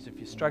bad news, if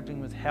you're struggling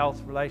with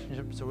health,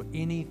 relationships, or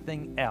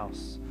anything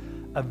else,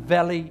 a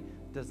valley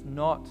does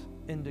not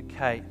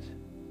indicate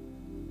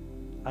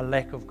a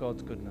lack of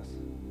God's goodness.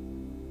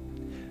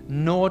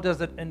 Nor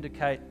does it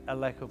indicate a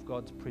lack of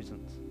God's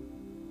presence.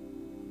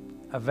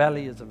 A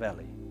valley is a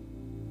valley.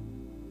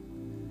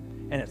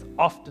 And it's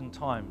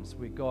oftentimes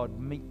where God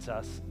meets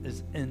us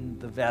is in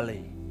the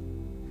valley.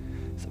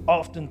 It's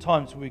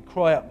oftentimes where we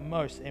cry out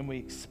most and we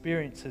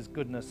experience his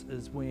goodness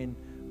is when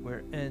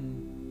we're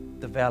in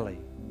the valley.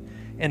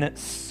 And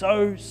it's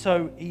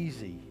so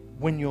easy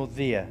when you're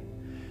there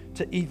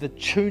to either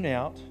tune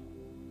out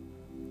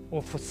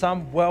or for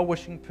some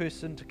well-wishing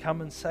person to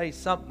come and say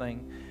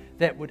something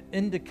that would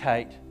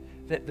indicate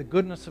that the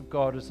goodness of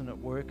God isn't at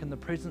work and the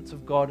presence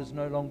of God is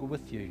no longer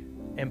with you.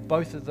 And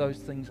both of those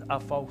things are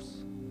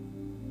false.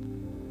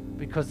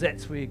 Because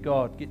that's where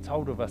God gets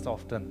hold of us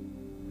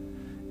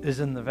often,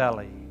 is in the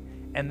valley.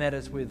 And that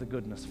is where the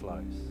goodness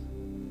flows.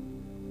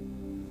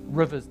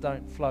 Rivers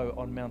don't flow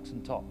on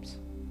mountaintops.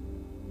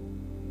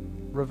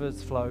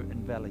 Rivers flow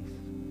in valleys,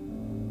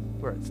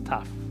 where it's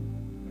tough,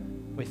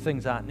 where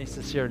things aren't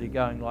necessarily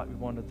going like we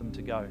wanted them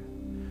to go,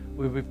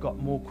 where we've got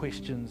more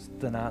questions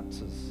than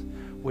answers,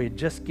 where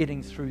just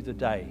getting through the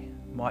day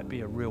might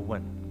be a real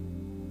win.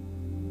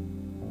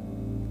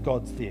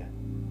 God's there.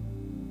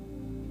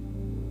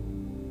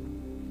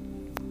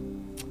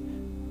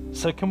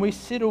 So can we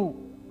settle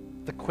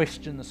the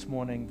question this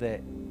morning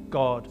that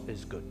God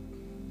is good?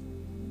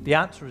 The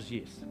answer is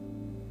yes.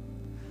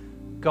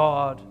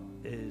 God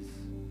is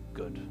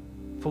good.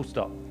 Full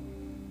stop.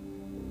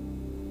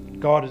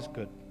 God is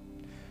good.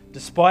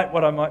 Despite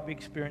what I might be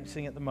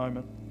experiencing at the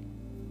moment,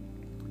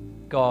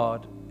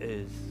 God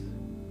is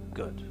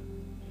good.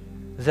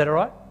 Is that all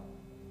right?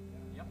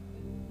 Yep.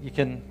 You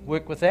can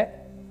work with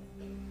that?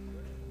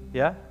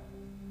 Yeah?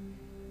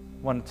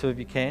 One or two of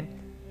you can.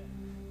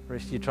 The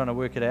rest of you trying to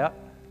work it out.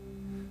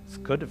 It's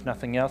good. If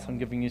nothing else, I'm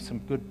giving you some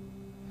good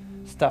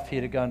stuff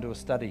here to go and do a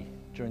study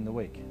during the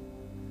week.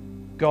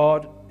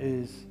 God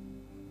is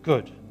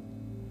good.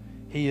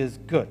 He is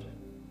good.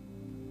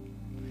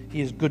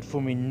 He is good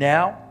for me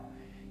now.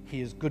 He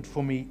is good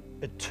for me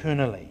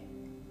eternally.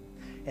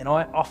 And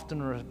I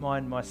often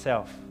remind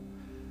myself,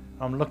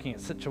 I'm looking at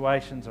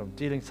situations or I'm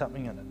dealing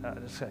something and I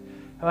just say,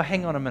 oh,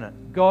 hang on a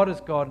minute. God is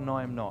God and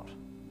I am not.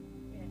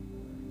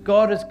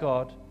 God is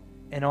God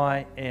and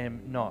I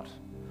am not.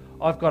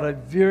 I've got a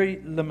very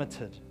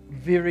limited,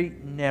 very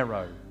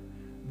narrow,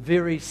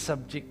 very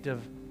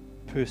subjective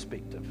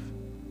perspective.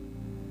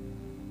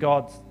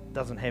 God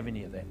doesn't have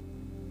any of that.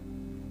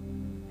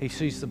 He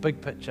sees the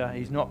big picture.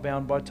 He's not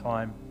bound by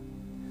time.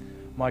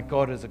 My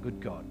God is a good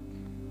God.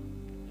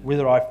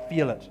 Whether I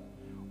feel it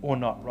or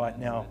not right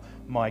now,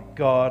 my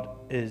God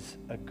is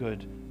a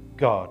good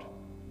God.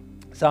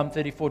 Psalm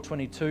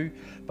 34:22,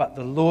 but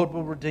the Lord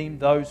will redeem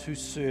those who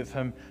serve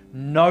him.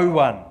 No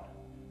one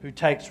who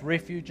takes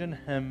refuge in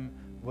him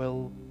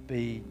will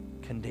be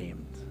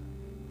condemned.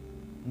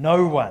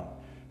 No one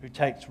who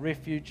takes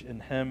refuge in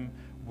him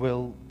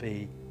will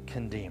be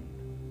condemned.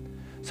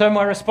 So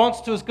my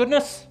response to his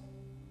goodness,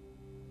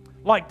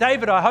 like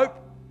David, I hope,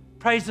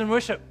 praise and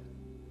worship.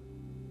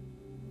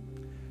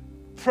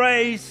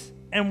 Praise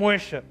and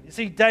worship. You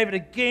see David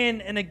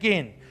again and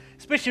again,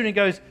 especially when he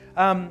goes,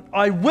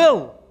 I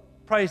will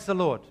praise the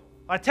Lord.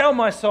 I tell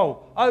my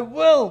soul, I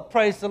will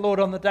praise the Lord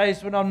on the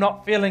days when I'm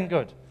not feeling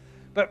good.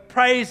 But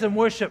praise and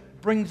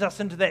worship brings us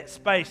into that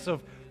space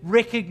of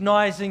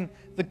recognizing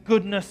the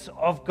goodness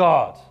of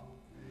God.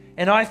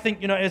 And I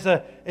think, as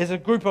a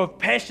group of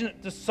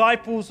passionate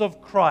disciples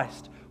of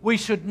Christ, we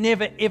should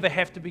never, ever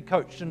have to be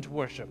coached into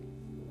worship.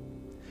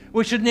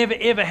 We should never,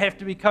 ever have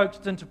to be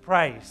coached into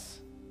praise.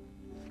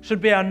 It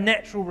should be our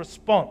natural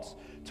response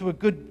to a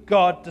good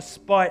God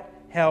despite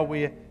how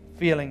we're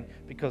feeling,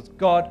 because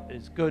God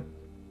is good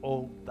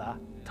all the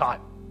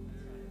time.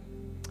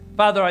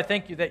 Father, I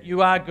thank you that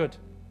you are good.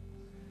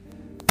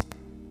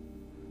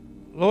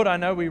 Lord, I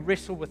know we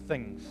wrestle with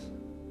things,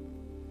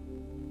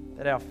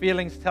 that our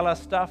feelings tell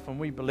us stuff and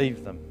we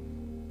believe them.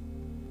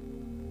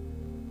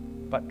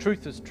 But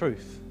truth is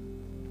truth.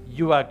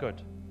 You are good.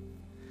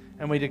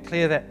 And we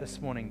declare that this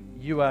morning.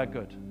 You are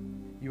good.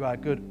 You are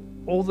good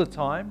all the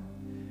time.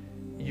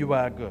 You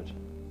are good.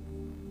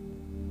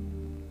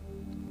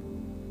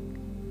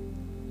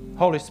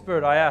 Holy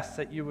Spirit, I ask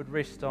that you would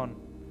rest on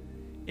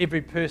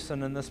every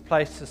person in this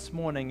place this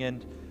morning,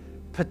 and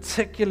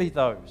particularly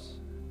those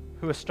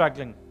who are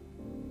struggling,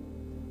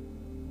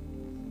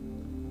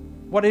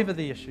 whatever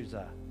the issues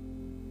are.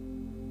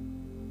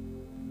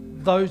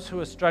 Those who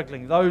are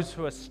struggling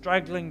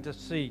to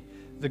see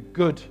the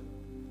good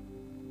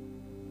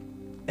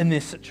in their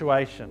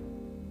situation.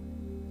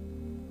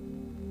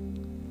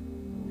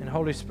 And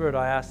Holy Spirit,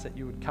 I ask that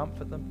you would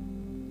comfort them,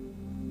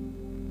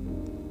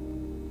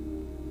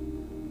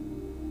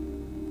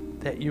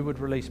 that you would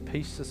release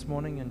peace this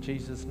morning in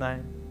Jesus'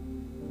 name.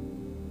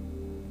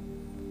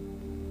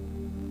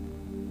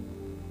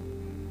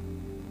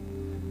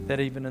 That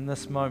even in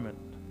this moment,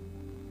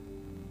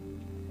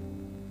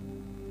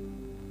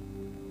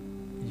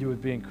 you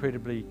would be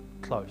incredibly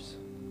close.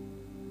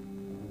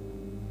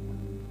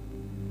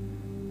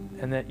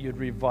 And that you'd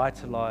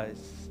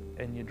revitalize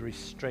and you'd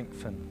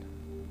re-strengthen,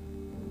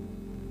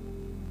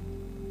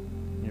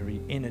 you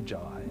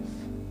re-energize,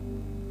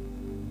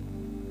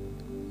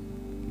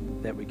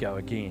 that we go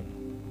again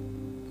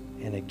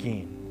and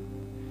again.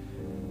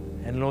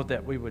 And Lord,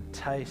 that we would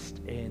taste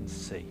and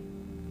see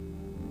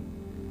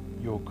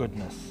your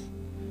goodness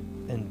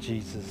in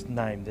Jesus'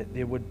 name, that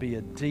there would be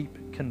a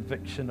deep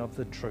conviction of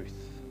the truth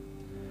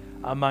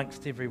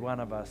amongst every one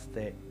of us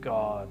that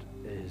God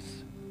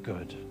is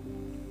good.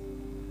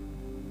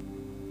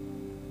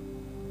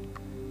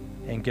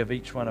 And give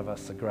each one of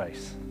us the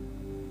grace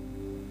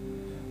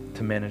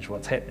to manage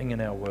what's happening in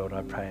our world,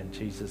 I pray in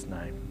Jesus'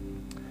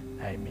 name.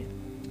 Amen.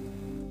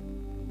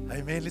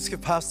 Amen. Let's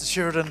give Pastor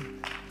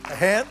Sheridan a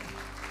hand.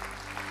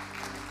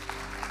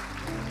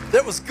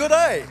 That was good,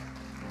 eh?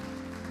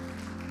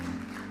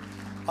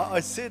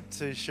 I said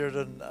to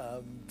Sheridan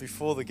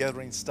before the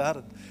gathering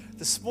started,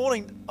 this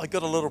morning I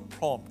got a little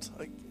prompt.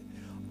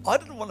 I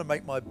didn't want to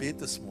make my bed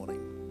this morning.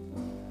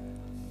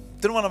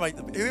 Didn't want to make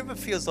the bed. Whoever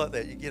feels like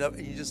that, you get up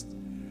and you just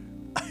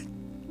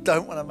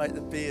don't want to make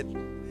the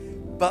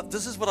bed. But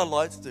this is what I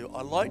like to do.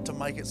 I like to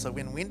make it so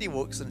when Wendy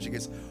walks in, she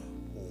goes,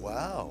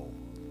 wow,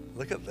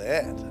 look at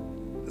that.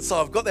 So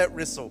I've got that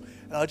wrestle.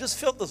 And I just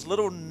felt this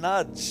little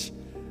nudge.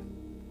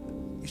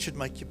 You should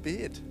make your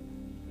bed.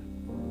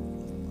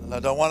 And I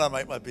don't want to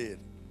make my bed.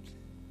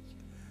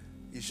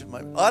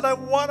 I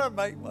don't want to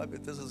make my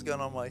bed. This is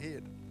going on in my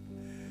head.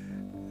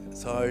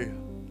 So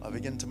I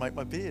begin to make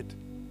my bed.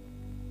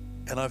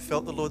 And I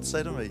felt the Lord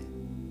say to me,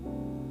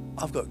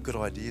 I've got good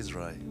ideas,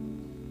 Ray.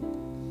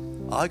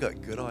 I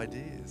got good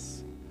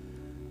ideas.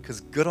 Because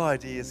good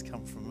ideas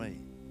come from me.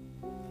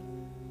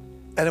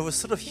 And it was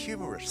sort of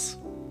humorous.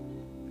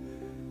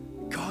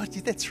 God,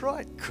 yeah, that's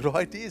right. Good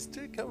ideas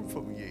do come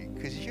from you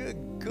because you're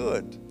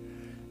good.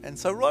 And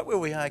so right where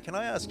we are, can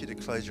I ask you to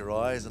close your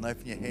eyes and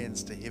open your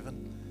hands to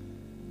heaven?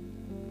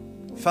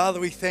 Father,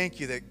 we thank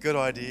you that good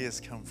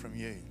ideas come from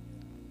you.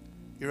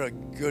 You're a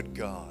good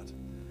God.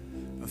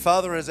 And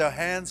Father, as our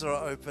hands are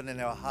open and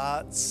our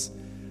hearts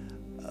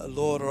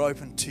Lord, are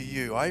open to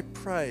you. I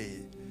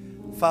pray,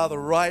 Father,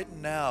 right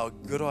now,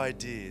 good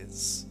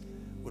ideas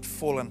would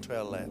fall into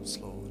our laps,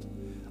 Lord.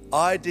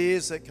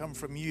 Ideas that come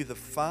from you, the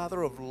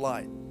Father of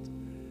light,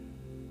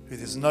 who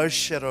there's no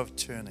shadow of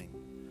turning.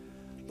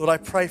 Lord, I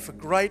pray for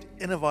great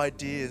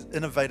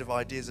innovative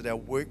ideas at our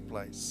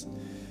workplace,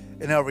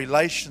 in our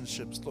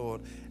relationships,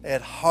 Lord,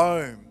 at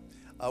home,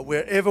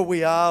 wherever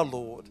we are,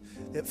 Lord.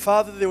 That,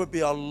 Father, there would be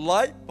a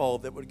light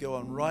bulb that would go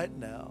on right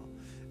now.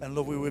 And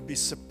Lord, we would be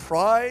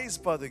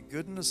surprised by the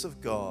goodness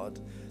of God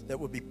that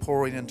would be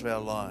pouring into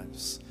our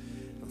lives.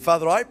 And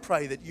Father, I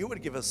pray that you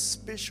would give us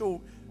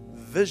special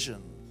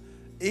vision,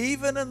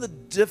 even in the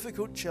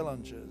difficult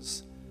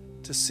challenges,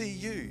 to see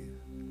you.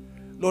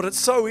 Lord, it's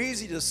so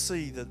easy to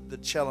see the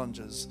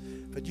challenges,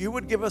 but you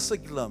would give us a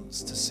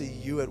glimpse to see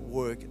you at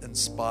work in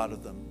spite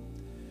of them,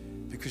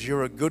 because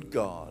you're a good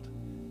God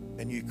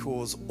and you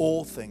cause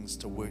all things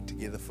to work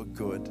together for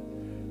good,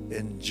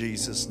 in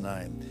Jesus'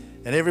 name.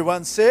 And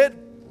everyone said,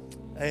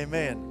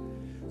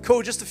 amen.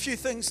 Cool, just a few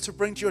things to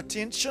bring to your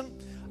attention.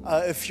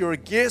 If you're a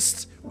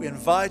guest, we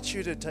invite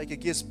you to take a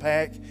guest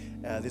pack.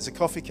 There's a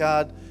coffee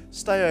card.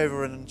 Stay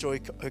over and enjoy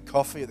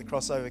coffee at the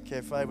Crossover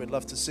Cafe. We'd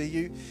love to see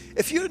you.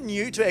 If you're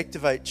new to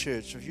Activate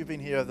Church, if you've been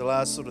here over the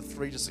last sort of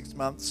 3 to 6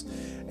 months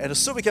and are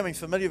still becoming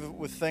familiar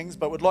with things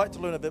but would like to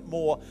learn a bit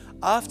more,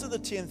 after the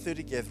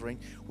 10:30 gathering,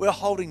 we're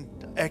holding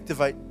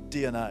Activate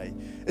DNA.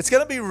 It's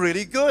going to be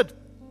really good.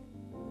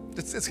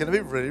 It's going to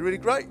be really, really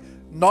great.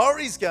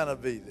 Nori's going to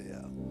be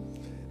there.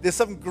 There's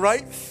some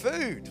great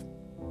food.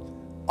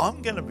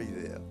 I'm going to be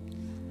there.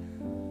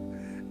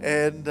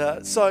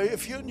 And so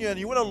if you're new and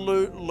you want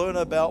to learn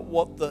about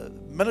what the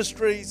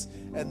ministries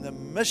and the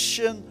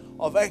mission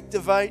of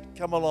Activate,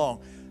 come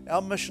along.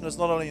 Our mission is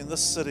not only in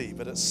this city,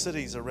 but it's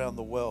cities around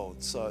the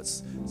world. So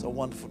it's a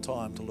wonderful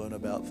time to learn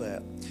about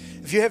that.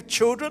 If you have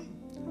children,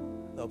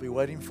 they'll be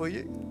waiting for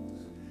you.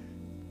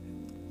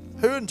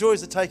 Who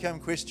enjoys the take-home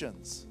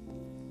questions?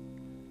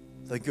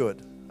 They're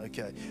good.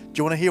 Okay. Do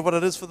you want to hear what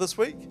it is for this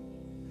week?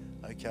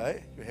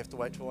 Okay. You have to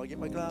wait till I get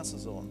my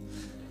glasses on.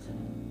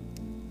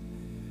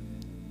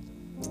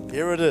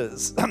 Here it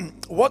is.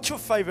 What's your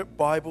favorite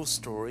Bible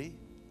story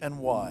and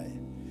why?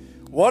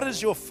 What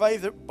is your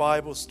favorite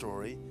Bible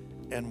story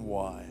and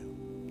why?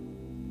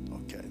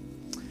 Okay.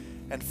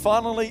 And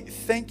finally,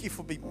 thank you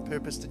for being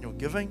purposed in your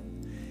giving.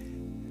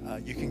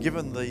 You can give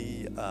in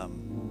the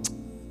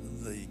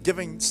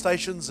giving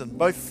stations in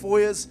both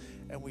foyers,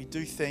 and we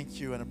do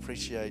thank you and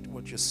appreciate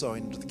what you're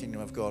sowing into the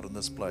kingdom of God in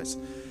this place.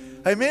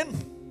 Amen.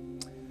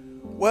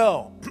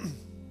 Well,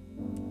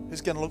 who's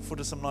going to look forward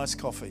to some nice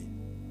coffee?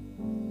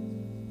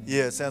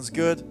 Yeah, sounds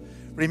good.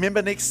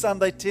 Remember, next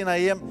Sunday, 10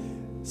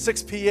 a.m.,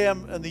 6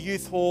 p.m. in the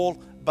youth hall,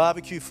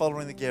 barbecue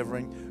following the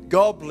gathering.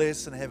 God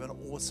bless and have an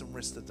awesome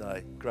rest of the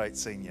day. Great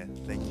seeing you.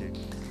 Thank you.